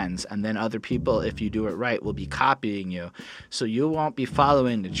fans, and then other people, if you do it right, will be copying you. So you won't be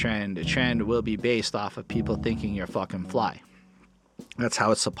following the trend. The trend will be based off of people thinking you're fucking fly. That's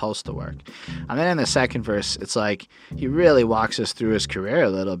how it's supposed to work. And then in the second verse, it's like he really walks us through his career a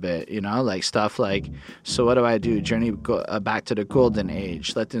little bit, you know, like stuff like, so what do I do? Journey back to the golden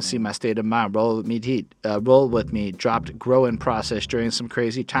age. Let them see my state of mind. Roll with me. Dropped growing process during some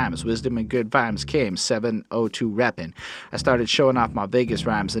crazy times. Wisdom and good vibes came. 702 repping. I started showing off my Vegas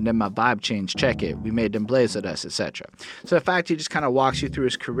rhymes, and then my vibe changed. Check it. We made them blaze at us, etc. So the fact he just kind of walks you through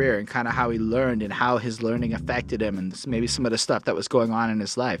his career and kind of how he learned and how his learning affected him, and maybe some of the stuff that was going on in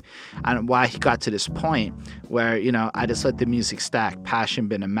his life and why he got to this point where, you know, I just let the music stack, passion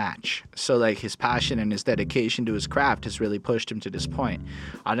been a match. So like his passion and his dedication to his craft has really pushed him to this point.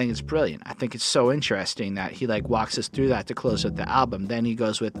 I think it's brilliant. I think it's so interesting that he like walks us through that to close out the album. Then he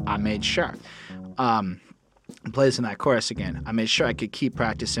goes with I made sure. Plays in that chorus again. I made sure I could keep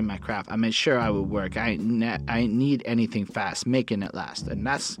practicing my craft. I made sure I would work. I ain't need anything fast, making it last. And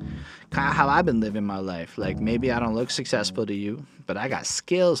that's kind of how I've been living my life. Like, maybe I don't look successful to you, but I got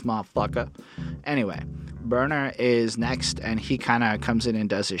skills, motherfucker. Anyway, Burner is next, and he kind of comes in and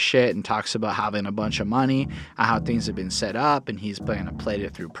does his shit and talks about having a bunch of money and how things have been set up, and he's going to play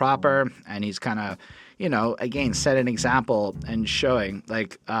it through proper, and he's kind of, you know, again, set an example and showing,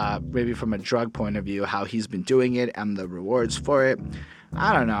 like, maybe from a drug point of view, how he's been doing it and the rewards for it.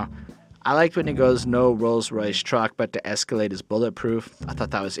 I don't know. I liked when he goes, no Rolls Royce truck, but the Escalade is bulletproof. I thought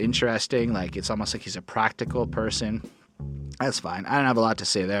that was interesting. Like, it's almost like he's a practical person. That's fine. I don't have a lot to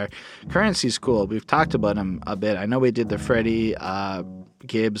say there. Currency's cool. We've talked about him a bit. I know we did the Freddie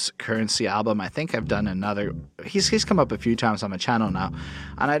Gibbs Currency album. I think I've done another. He's come up a few times on my channel now.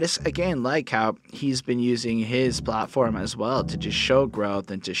 And I just, again, like how he's been using his platform as well to just show growth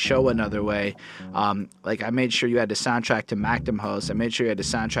and to show another way. Like, I made sure you had the soundtrack to Macdam Host. I made sure you had the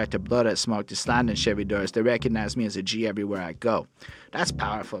soundtrack to Blood at Smoke, to Slant and Chevy Doors. They recognize me as a G everywhere I go. That's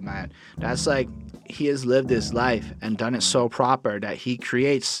powerful, man. That's like, he has lived his life and done it so proper that he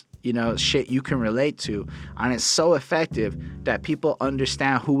creates, you know, shit you can relate to. And it's so effective that people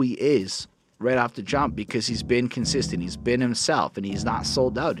understand who he is right off the jump because he's been consistent. He's been himself and he's not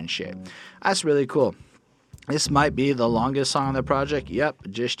sold out and shit. That's really cool. This might be the longest song on the project. Yep,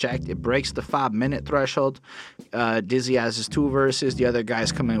 just checked. It breaks the 5-minute threshold. Dizzy has his 2 verses. The other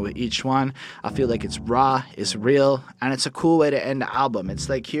guys come in with each one. I feel like it's raw, it's real, and it's a cool way to end the album. It's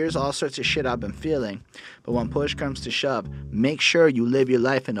like, here's all sorts of shit I've been feeling, but when push comes to shove, make sure you live your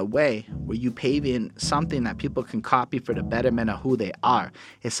life in a way where you pave in something that people can copy for the betterment of who they are.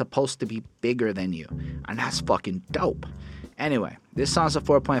 It's supposed to be bigger than you, and that's fucking dope. Anyway, this song's a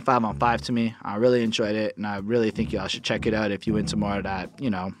 4.5 on 5 to me. I really enjoyed it, and I really think y'all should check it out if you're into more of that, you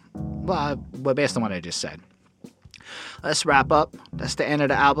know, well, based on what I just said. Let's wrap up. That's the end of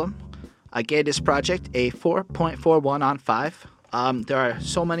the album. I gave this project a 4.41 on 5. There are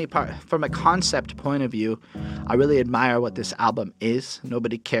so many parts. From a concept point of view, I really admire what this album is.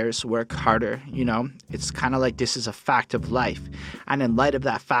 Nobody cares. Work harder, you know. It's kind of like this is a fact of life. And in light of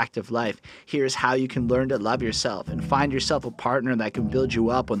that fact of life, here's how you can learn to love yourself and find yourself a partner that can build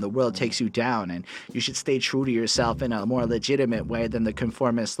you up when the world takes you down. And you should stay true to yourself in a more legitimate way than the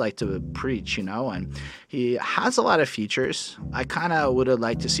conformists like to preach, you know. And he has a lot of features. I kind of would have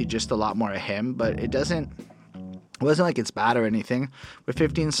liked to see just a lot more of him, but it doesn't It wasn't like it's bad or anything. With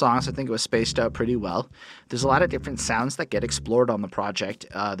 15 songs, I think it was spaced out pretty well. There's a lot of different sounds that get explored on the project.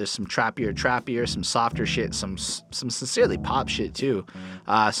 There's some trappier, some softer shit, some sincerely pop shit too,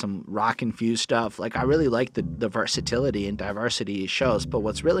 some rock infused stuff. Like I really like the versatility and diversity he shows. But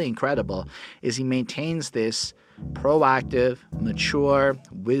what's really incredible is he maintains this proactive, mature,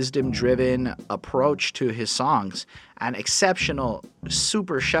 wisdom-driven approach to his songs, and exceptional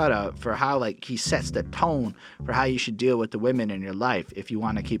super shout out for how like he sets the tone for how you should deal with the women in your life if you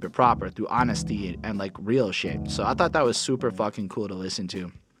want to keep it proper through honesty and like real shit. So I thought that was super fucking cool to listen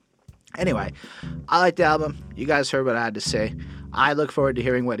to. Anyway, I like the album. You guys heard what I had to say. I look forward to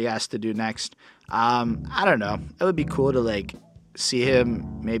hearing what he has to do next. I don't know. It would be cool to like see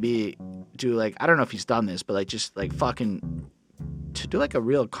him maybe do like, I don't know if he's done this, but like just like fucking to do like a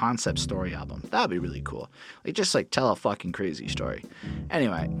real concept story album. That would be really cool. Like just like tell a fucking crazy story.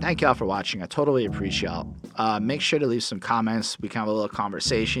 Anyway, thank y'all for watching. I totally appreciate y'all. Make sure to leave some comments. We can have a little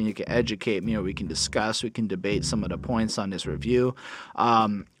conversation. You can educate me, or we can discuss. We can debate some of the points on this review.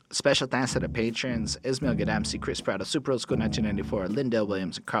 Special thanks to the patrons, Ismail Gadamsi, Chris Prado, Super Old School 1994, Lindell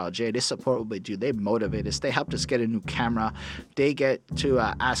Williams, and Carl J. They support what we do. They motivate us. They helped us get a new camera. They get to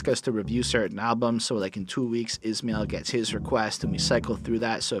ask us to review certain albums. So like in 2 weeks, Ismail gets his request and we cycle through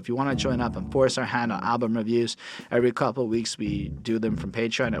that. So if you want to join up and force our hand on album reviews, every couple of weeks we do them from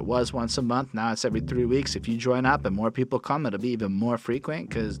Patreon. It was once a month. Now it's every 3 weeks. If you join up and more people come, it'll be even more frequent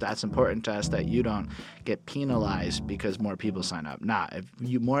because that's important to us that you don't get penalized because more people sign up. Nah, if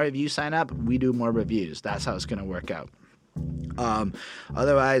more of you sign up, we do more reviews. That's how it's going to work out.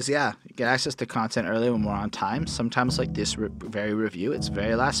 Otherwise, yeah, you get access to content early when we're on time. Sometimes like this very review, it's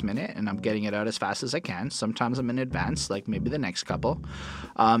very last minute and I'm getting it out as fast as I can. Sometimes I'm in advance, like maybe the next couple.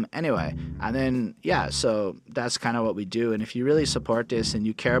 Anyway, and then yeah, so that's kind of what we do. And if you really support this and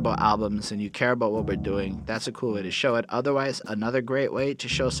you care about albums and you care about what we're doing, that's a cool way to show it. Otherwise, another great way to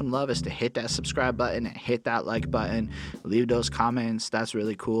show some love is to hit that subscribe button, hit that like button, leave those comments. That's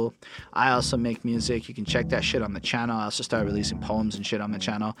really cool. I also make music. You can check that shit on the channel. I also start releasing poems and shit on the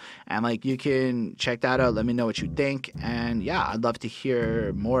channel, and like you can check that out. Let me know what you think, and yeah, I'd love to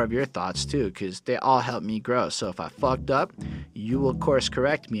hear more of your thoughts too, because they all help me grow. So if I fucked up, you will course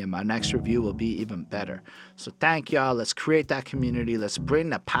correct me and my next review will be even better. So thank y'all. Let's create that community. Let's bring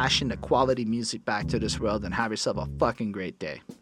the passion, the quality music back to this world, and have yourself a fucking great day.